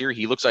round last year.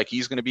 He looks like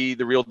he's going to be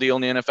the real deal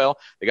in the NFL.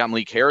 They got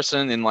Malik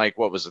Harrison in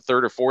the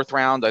third or fourth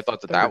round. I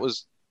thought that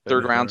was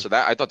third round. So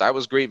I thought that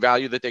was great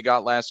value that they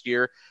got last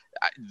year.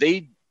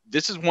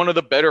 This is one of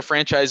the better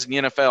franchises in the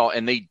NFL,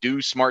 and they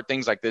do smart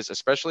things like this,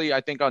 especially, I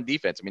think, on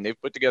defense. I mean,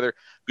 they've put together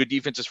good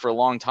defenses for a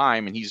long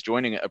time, and he's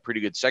joining a pretty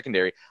good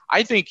secondary.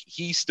 I think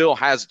he still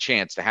has a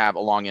chance to have a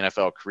long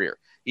NFL career.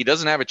 He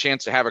doesn't have a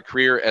chance to have a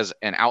career as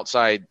an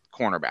outside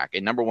cornerback, a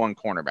number one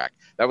cornerback.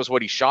 That was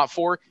what he shot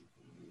for.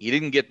 He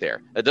didn't get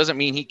there. That doesn't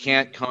mean he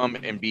can't come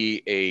and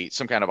be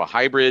some kind of a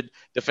hybrid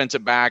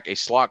defensive back, a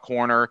slot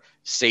corner,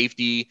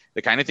 safety,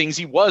 the kind of things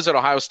he was at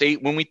Ohio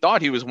State when we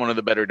thought he was one of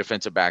the better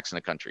defensive backs in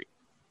the country.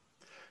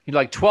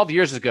 Like 12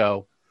 years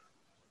ago,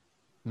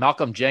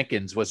 Malcolm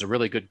Jenkins was a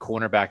really good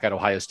cornerback at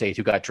Ohio State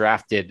who got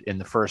drafted in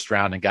the first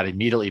round and got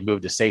immediately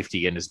moved to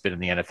safety and has been in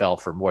the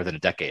NFL for more than a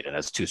decade and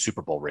has 2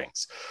 Super Bowl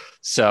rings.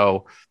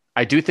 So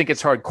I do think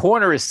it's hard.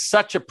 Corner is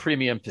such a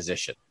premium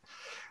position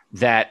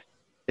that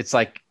it's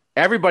like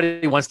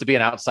everybody wants to be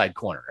an outside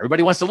corner.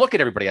 Everybody wants to look at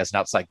everybody as an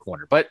outside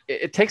corner, but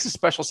it takes a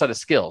special set of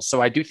skills.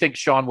 So I do think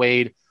Shaun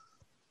Wade,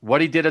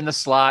 what he did in the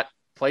slot,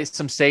 play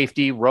some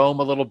safety, roam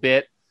a little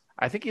bit.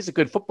 I think he's a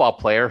good football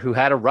player who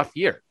had a rough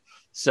year.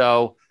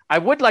 So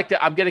I'm going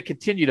to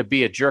continue to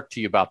be a jerk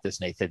to you about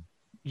this, Nathan.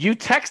 You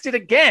texted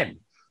again.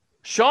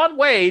 Shaun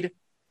Wade,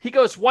 he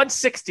goes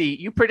 160.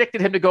 You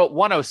predicted him to go at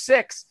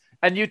 106,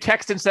 and you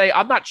text and say,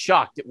 I'm not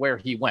shocked at where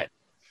he went.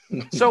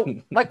 So,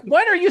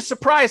 when are you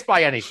surprised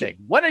by anything?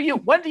 When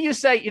do you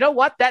say, you know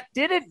what, that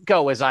didn't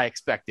go as I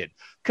expected?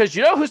 Because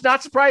you know who's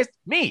not surprised?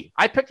 Me.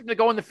 I picked him to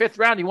go in the 5th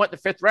round. He went in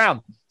the 5th round.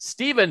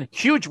 Steven,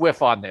 huge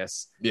whiff on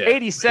this.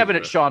 87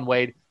 at Shaun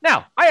Wade.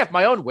 Now, I have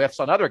my own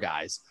whiffs on other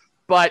guys,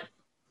 but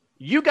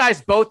you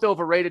guys both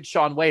overrated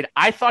Shaun Wade.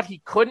 I thought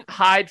he couldn't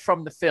hide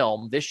from the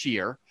film this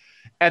year.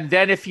 And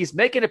then if he's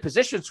making a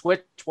position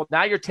switch, well,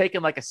 now you're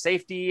taking like a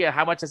safety.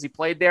 How much has he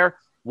played there?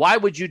 Why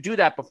would you do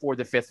that before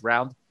the 5th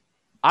round?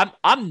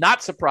 I'm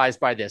not surprised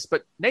by this,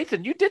 but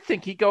Nathan, you did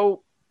think he'd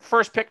go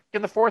first pick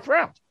in the 4th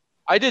round.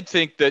 I did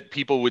think that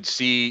people would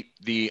see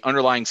the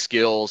underlying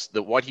skills,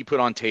 that what he put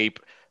on tape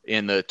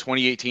in the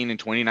 2018 and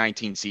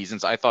 2019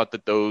 seasons. I thought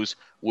that those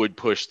would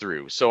push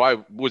through. So I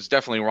was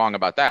definitely wrong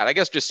about that. I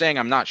guess just saying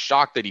I'm not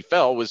shocked that he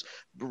fell was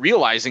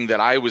realizing that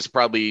I was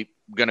probably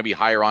going to be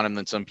higher on him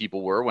than some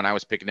people were when I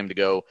was picking him to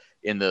go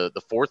in the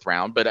 4th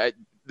round. But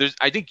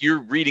I think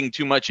you're reading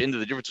too much into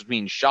the difference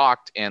between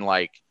shocked and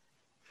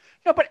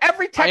no, but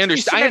every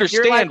text I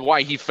understand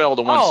why he fell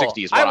to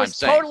 160 is what I'm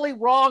saying. I was totally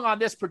wrong on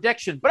this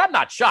prediction, but I'm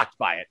not shocked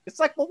by it. It's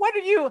like, well, what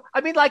are you?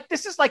 I mean,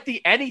 this is like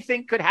the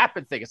anything could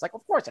happen thing. It's like,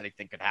 of course,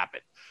 anything could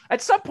happen.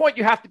 At some point,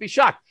 you have to be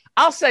shocked.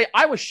 I'll say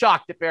I was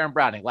shocked that Baron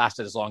Browning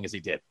lasted as long as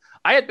he did.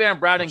 I had Baron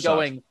Browning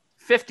going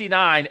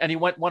 59, and he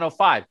went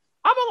 105.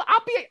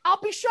 I'll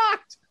be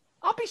shocked.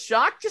 I'll be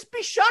shocked. Just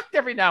be shocked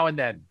every now and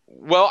then.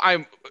 Well,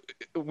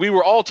 we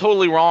were all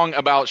totally wrong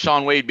about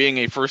Shaun Wade being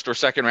a 1st or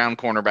 2nd round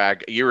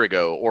cornerback a year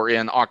ago or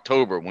in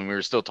October when we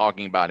were still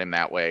talking about him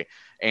that way.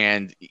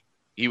 And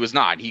he was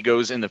not. He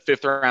goes in the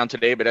 5th round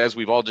today. But as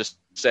we've all just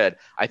said,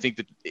 I think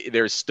that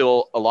there's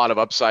still a lot of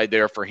upside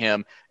there for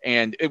him.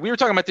 And we were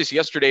talking about this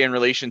yesterday in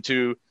relation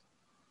to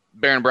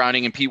Baron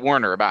Browning and Pete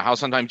Werner about how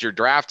sometimes your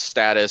draft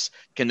status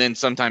can then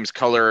sometimes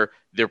color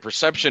their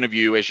perception of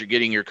you as you're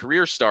getting your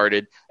career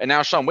started. And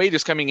now Shaun Wade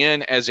is coming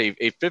in as a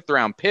 5th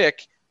round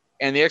pick,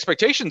 and the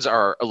expectations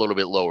are a little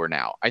bit lower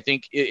now. I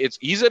think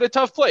he's at a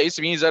tough place.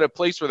 I mean, he's at a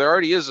place where there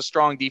already is a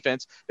strong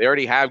defense. They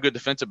already have good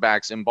defensive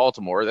backs in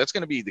Baltimore. That's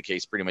going to be the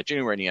case pretty much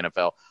anywhere in the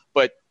NFL.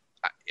 But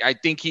I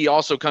think he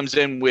also comes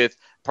in with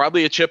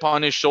probably a chip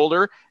on his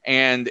shoulder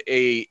and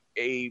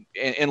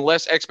and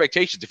less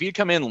expectations. If he'd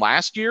come in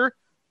last year,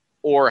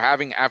 or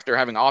after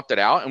having opted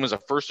out and was a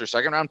 1st or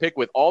 2nd round pick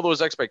with all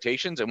those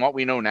expectations and what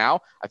we know now,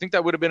 I think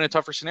that would have been a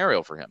tougher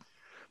scenario for him.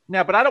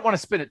 Now, but I don't want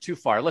to spin it too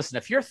far. Listen,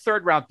 if you're a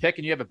 3rd round pick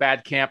and you have a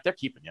bad camp, they're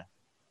keeping you.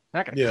 They're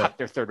not going to cut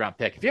their 3rd round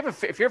pick. If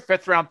you're a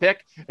 5th round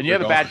pick and you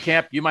have a bad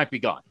camp, you might be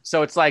gone.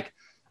 So it's like,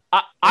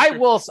 I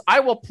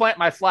will plant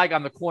my flag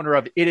on the corner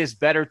of it is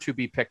better to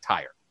be picked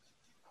higher.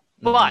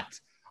 Mm-hmm. But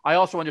I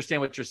also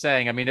understand what you're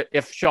saying. I mean,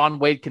 if Shaun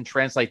Wade can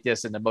translate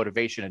this into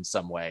motivation in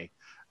some way,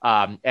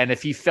 and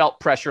if he felt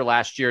pressure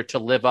last year to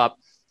live up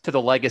to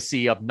the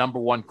legacy of number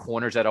 1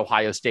 corners at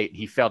Ohio State,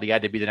 he felt he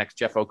had to be the next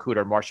Jeff Okudah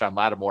or Marshawn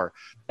Lattimore,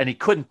 and he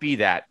couldn't be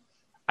that.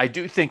 I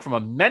do think from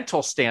a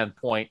mental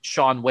standpoint,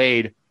 Shaun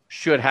Wade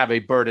should have a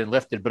burden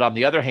lifted. But on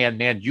the other hand,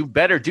 man, you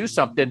better do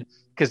something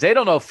because they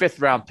don't know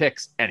 5th round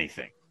picks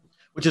anything.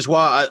 Which is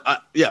why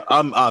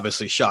I'm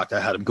obviously shocked.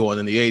 I had him going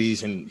in the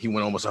 80s and he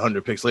went almost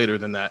 100 picks later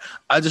than that.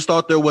 I just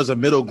thought there was a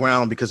middle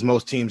ground because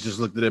most teams just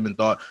looked at him and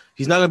thought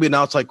he's not going to be an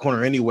outside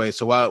corner anyway.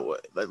 So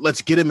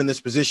let's get him in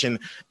this position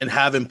and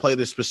have him play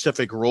this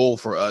specific role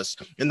for us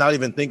and not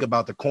even think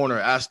about the corner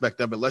aspect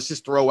of it. Let's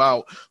just throw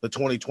out the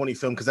 2020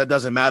 film because that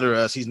doesn't matter to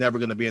us. He's never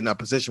going to be in that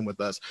position with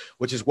us,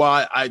 which is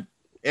why I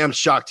am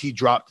shocked he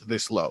dropped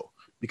this low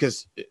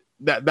because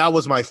that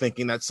was my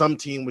thinking, that some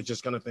team was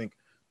just going to think,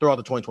 throw out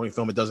the 2020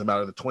 film. It doesn't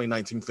matter. The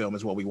 2019 film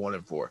is what we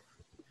wanted for.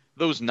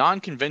 Those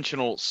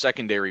non-conventional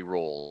secondary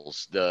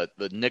roles, the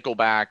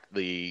nickelback,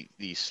 the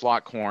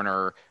slot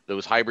corner,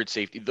 those hybrid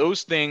safety,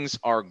 those things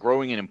are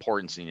growing in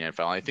importance in the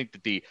NFL. I think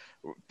that the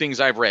things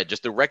I've read,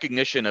 just the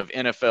recognition of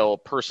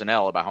NFL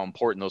personnel about how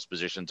important those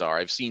positions are.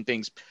 I've seen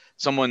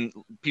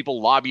people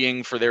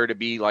lobbying for there to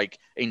be like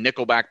a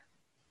nickelback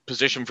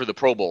position for the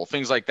Pro Bowl,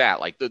 things like that.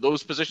 Like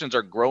those positions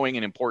are growing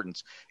in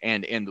importance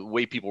and the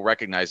way people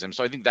recognize them.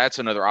 So I think that's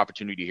another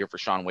opportunity here for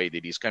Shaun Wade,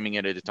 that he's coming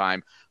in at a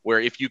time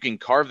where if you can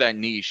carve that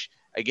niche,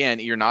 again,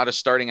 you're not a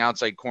starting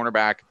outside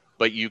cornerback,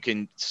 but you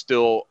can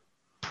still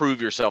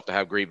prove yourself to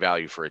have great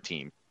value for a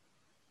team.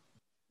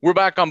 We're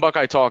back on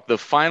Buckeye Talk. The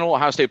final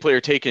Ohio State player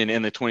taken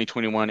in the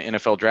 2021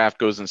 NFL Draft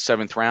goes in the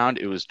 7th round.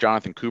 It was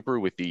Jonathan Cooper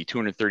with the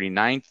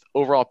 239th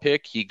overall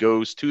pick. He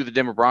goes to the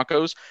Denver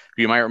Broncos,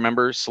 who you might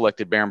remember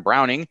selected Baron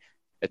Browning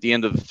at the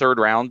end of the 3rd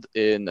round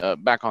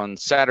back on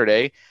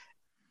Saturday.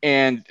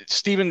 And,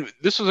 Stephen,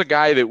 this was a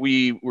guy that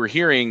we were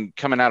hearing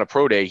coming out of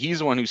Pro Day. He's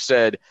the one who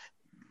said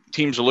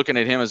teams are looking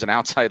at him as an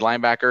outside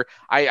linebacker.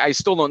 I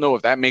still don't know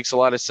if that makes a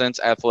lot of sense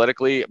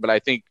athletically, but I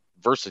think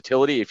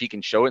versatility, if he can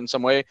show it in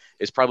some way,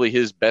 is probably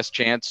his best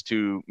chance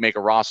to make a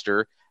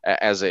roster,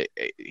 as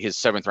his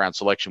 7th round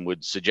selection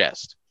would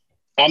suggest.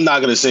 I'm not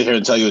going to sit here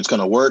and tell you it's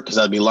going to work because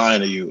I'd be lying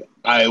to you.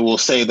 I will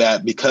say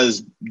that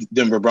because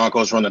Denver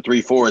Broncos run a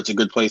 3-4, it's a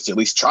good place to at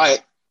least try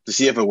it to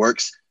see if it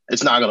works.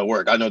 It's not going to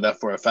work. I know that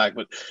for a fact.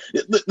 But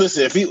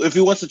listen, if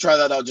he wants to try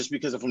that out just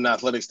because from an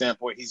athletic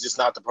standpoint, he's just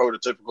not the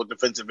prototypical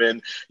defensive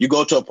end. You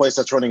go to a place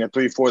that's running a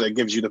 3-4 that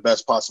gives you the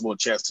best possible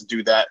chance to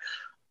do that.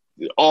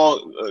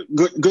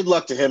 Good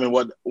luck to him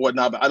and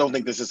whatnot, but I don't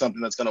think this is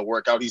something that's going to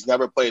work out. He's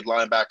never played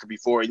linebacker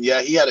before, and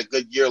yeah, he had a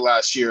good year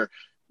last year,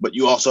 but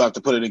you also have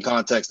to put it in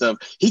context of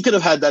he could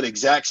have had that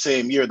exact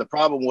same year. The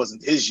problem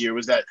wasn't his year, it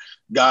was that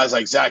guys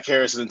like Zach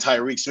Harrison and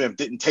Tyreek Smith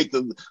didn't take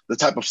the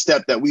type of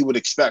step that we would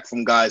expect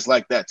from guys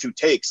like that to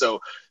take.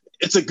 So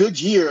it's a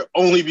good year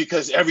only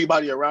because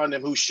everybody around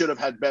him who should have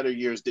had better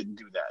years didn't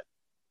do that.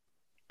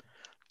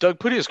 Doug,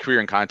 put his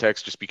career in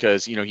context just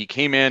because, he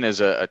came in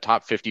as a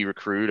top 50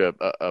 recruit,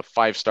 a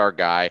 5-star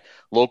guy,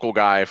 local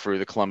guy for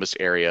the Columbus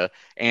area,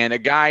 and a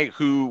guy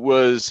who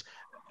was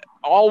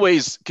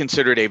always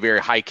considered a very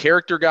high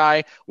character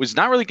guy, was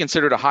not really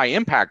considered a high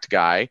impact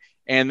guy,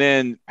 and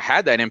then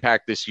had that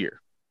impact this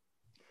year.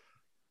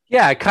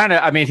 Yeah,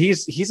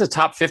 he's a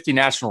top 50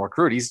 national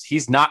recruit.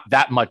 He's not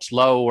that much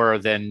lower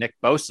than Nick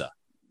Bosa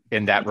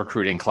in that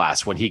recruiting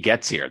class when he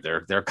gets here.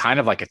 They're kind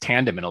of like a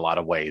tandem in a lot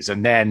of ways.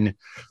 And then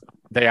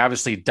they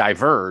obviously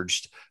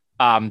diverged.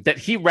 That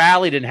he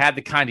rallied and had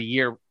the kind of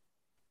year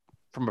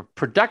from a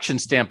production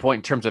standpoint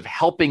in terms of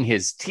helping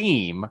his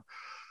team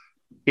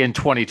in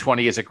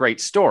 2020 is a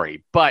great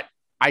story. But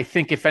I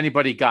think if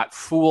anybody got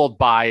fooled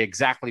by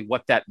exactly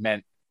what that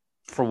meant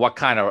for what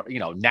kind of,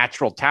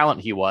 natural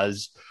talent he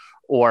was,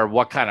 or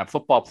what kind of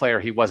football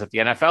player he was at the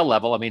NFL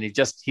level,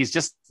 he's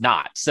just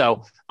not.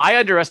 So I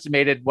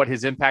underestimated what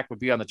his impact would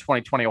be on the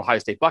 2020 Ohio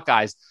State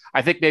Buckeyes.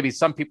 I think maybe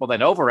some people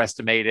then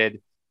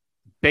overestimated,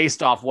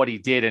 based off what he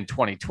did in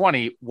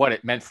 2020, what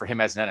it meant for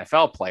him as an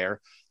NFL player.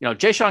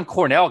 Jayshon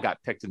Cornell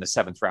got picked in the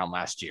 7th round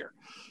last year.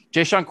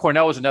 Jayshon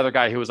Cornell was another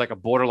guy who was like a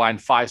borderline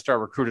 5-star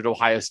recruit at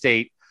Ohio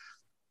State.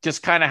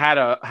 Just kind of had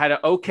an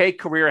okay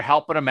career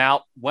helping him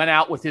out. Went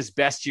out with his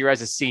best year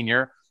as a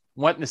senior.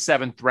 Went in the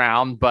 7th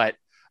round, but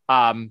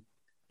I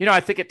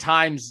think at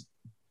times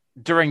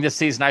during this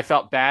season I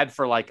felt bad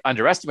for like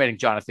underestimating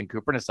Jonathan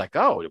Cooper, and it's like,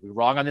 oh, did we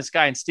wrong on this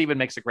guy? And Steven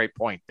makes a great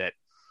point that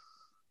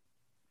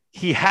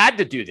he had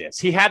to do this.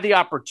 He had the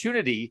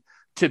opportunity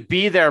to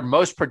be their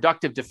most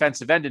productive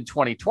defensive end in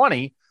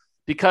 2020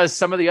 because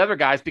some of the other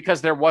guys,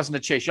 because there wasn't a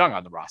Chase Young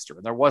on the roster,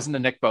 and there wasn't a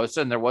Nick Bosa,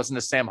 and there wasn't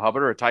a Sam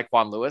Hubbard or a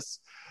Tyquan Lewis,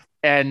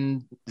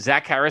 and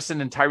Zach Harrison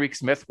and Tyreek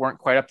Smith weren't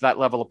quite up to that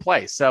level of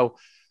play. So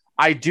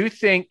I do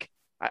think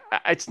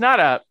it's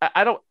a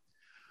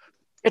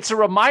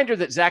reminder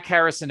that Zach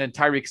Harrison and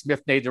Tyreek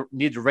Smith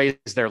need to raise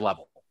their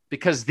level,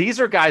 because these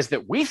are guys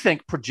that we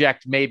think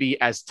project maybe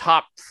as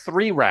top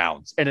 3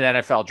 rounds in an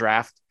NFL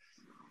draft.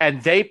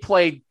 And they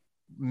played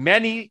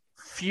many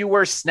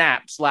fewer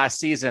snaps last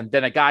season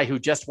than a guy who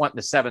just went in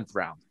the 7th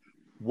round.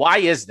 Why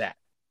is that?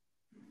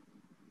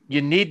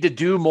 You need to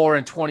do more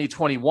in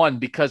 2021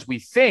 because we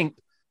think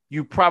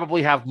you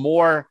probably have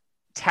more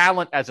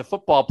talent as a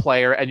football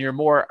player and you're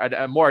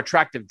a more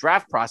attractive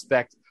draft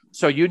prospect.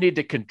 So you need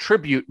to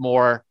contribute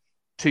more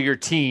to your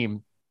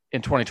team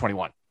in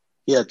 2021.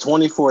 He had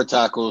 24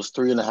 tackles,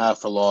 3.5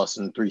 for loss,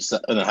 and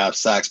 3.5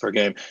 sacks per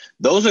game.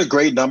 Those are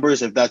great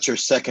numbers if that's your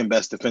second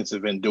best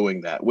defensive end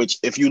doing that, which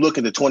if you look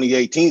at the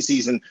 2018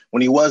 season,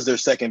 when he was their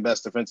second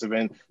best defensive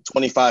end,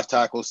 25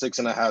 tackles,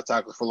 6.5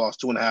 tackles for loss,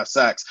 2.5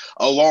 sacks,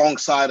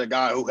 alongside a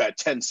guy who had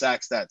 10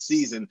 sacks that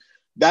season.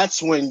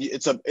 That's when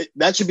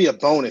that should be a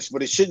bonus,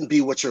 but it shouldn't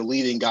be what your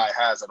leading guy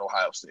has at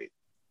Ohio State.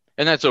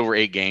 And that's over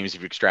 8 games.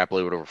 If you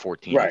extrapolate it over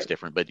 14, right. It's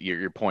different. But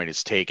your point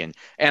is taken.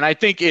 And I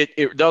think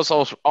it does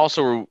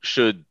also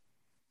should,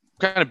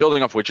 kind of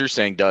building off what you're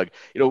saying, Doug,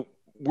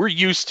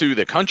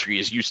 the country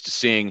is used to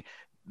seeing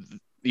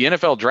the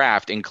NFL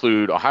draft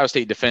include Ohio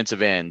State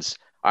defensive ends,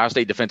 Ohio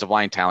State defensive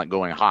line talent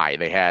going high.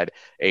 They had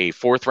a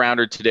 4th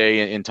rounder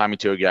today in Tommy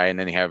Togiai, and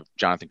then they have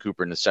Jonathan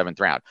Cooper in the 7th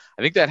round.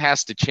 I think that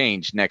has to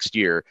change next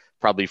year,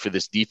 probably for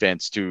this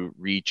defense to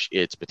reach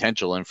its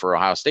potential and for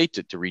Ohio State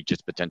to reach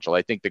its potential.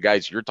 I think the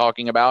guys you're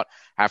talking about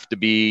have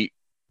to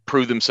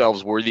prove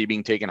themselves worthy of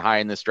being taken high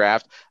in this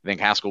draft. I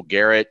think Haskell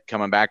Garrett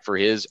coming back for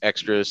his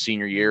extra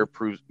senior year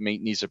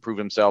needs to prove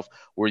himself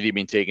worthy of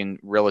being taken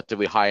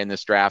relatively high in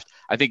this draft.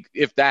 I think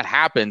if that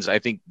happens, I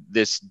think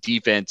this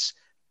defense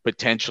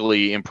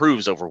potentially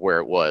improves over where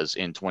it was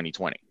in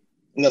 2020.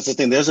 And that's the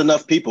thing. There's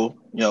enough people,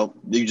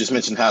 you just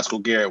mentioned Haskell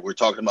Garrett. We're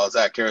talking about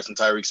Zach Harrison,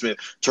 Tyreek Smith,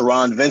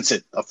 Teron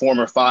Vincent, a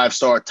former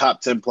 5-star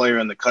top 10 player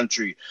in the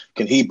country.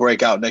 Can he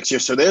break out next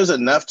year? So there's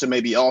enough to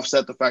maybe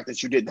offset the fact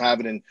that you didn't have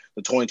it in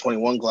the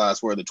 2021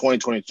 class, where the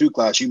 2022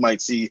 class, you might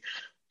see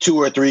 2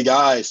 or 3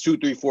 guys, 2,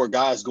 3, 4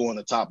 guys go in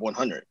the top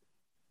 100.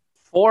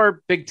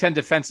 4 Big Ten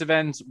defensive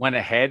ends went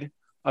ahead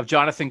of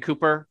Jonathan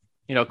Cooper.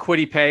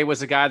 Kwity Paye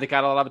was a guy that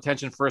got a lot of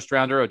attention, first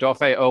rounder.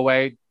 Odafe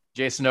Oweh,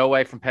 Jason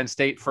Oweh from Penn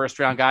State, first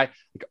round guy.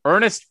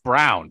 Ernest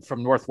Brown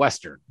from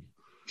Northwestern.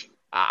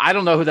 I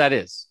don't know who that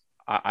is.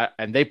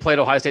 And they played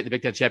Ohio State in the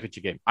Big Ten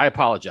championship game. I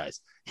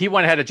apologize. He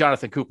went ahead of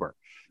Jonathan Cooper.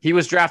 He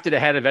was drafted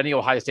ahead of any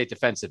Ohio State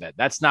defensive end.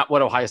 That's not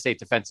what Ohio State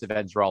defensive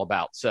ends are all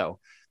about. So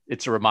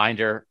it's a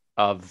reminder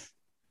of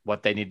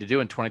what they need to do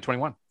in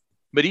 2021.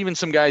 But even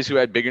some guys who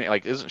had bigger,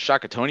 like isn't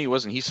Shaka Toney,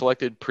 wasn't he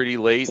selected pretty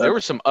late? There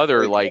were some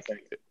other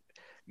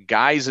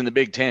guys in the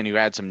Big Ten who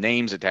had some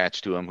names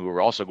attached to them who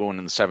were also going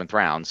in the 7th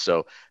round.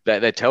 So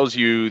that tells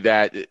you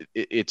that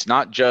it's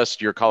not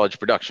just your college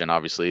production,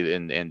 obviously.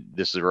 And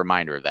this is a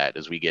reminder of that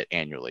as we get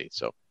annually.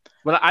 So,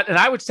 well,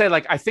 I would say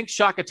I think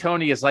Shaka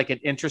Toney is an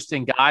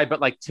interesting guy,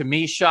 but to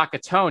me, Shaka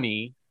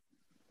Toney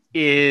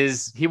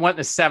he went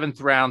in the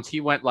 7th round. He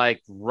went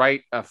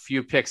right a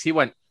few picks. He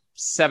went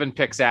 7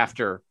 picks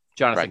after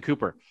Jonathan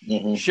Cooper.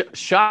 Mm-hmm.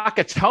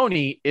 Shaka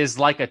Toney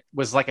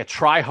was a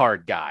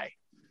try-hard guy.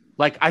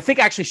 I think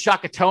actually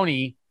Shaka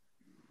Toney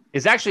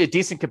is actually a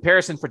decent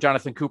comparison for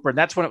Jonathan Cooper. And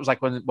that's when it was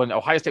when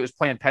Ohio State was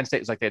playing Penn State,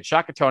 it was they had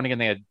Shaka Toney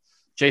and they had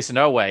Jason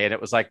Oweh. And it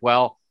was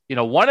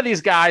one of these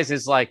guys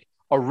is a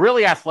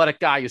really athletic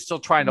guy who's still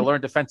trying to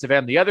learn defensive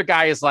end. The other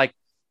guy is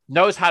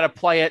knows how to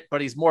play it, but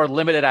he's more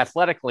limited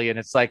athletically. And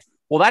it's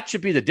that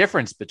should be the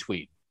difference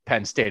between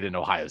Penn State and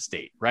Ohio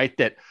State, right?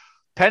 That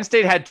Penn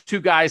State had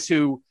 2 guys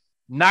who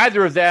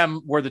neither of them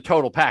were the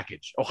total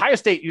package. Ohio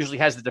State usually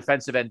has the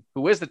defensive end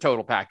who is the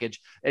total package.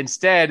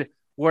 Instead,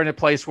 we're in a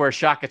place where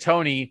Shaka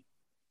Toney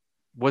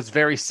was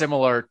very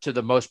similar to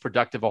the most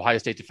productive Ohio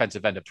State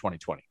defensive end of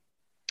 2020.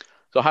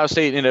 So Ohio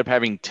State ended up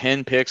having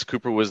 10 picks.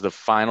 Cooper was the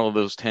final of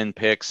those 10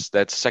 picks.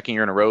 That's the 2nd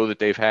year in a row that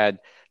they've had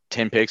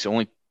 10 picks. The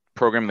only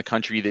program in the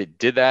country that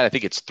did that. I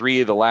think it's 3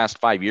 of the last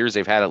 5 years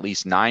they've had at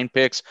least 9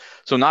 picks.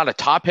 So not a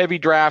top heavy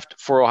draft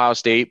for Ohio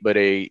State, but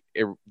a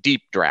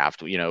deep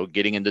draft,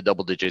 getting into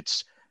double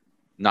digits.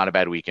 Not a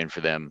bad weekend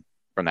for them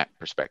from that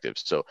perspective.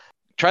 So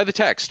try the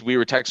text. We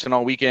were texting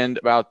all weekend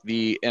about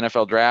the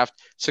NFL draft.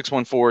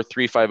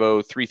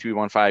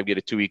 614-350-3315. Get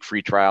a 2-week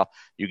free trial.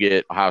 You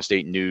get Ohio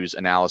State news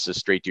analysis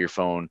straight to your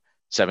phone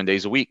 7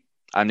 days a week.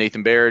 I'm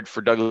Nathan Baird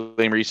for Doug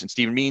Lesmerises and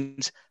Stephen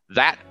Means.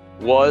 That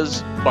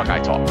was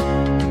Buckeye Talk.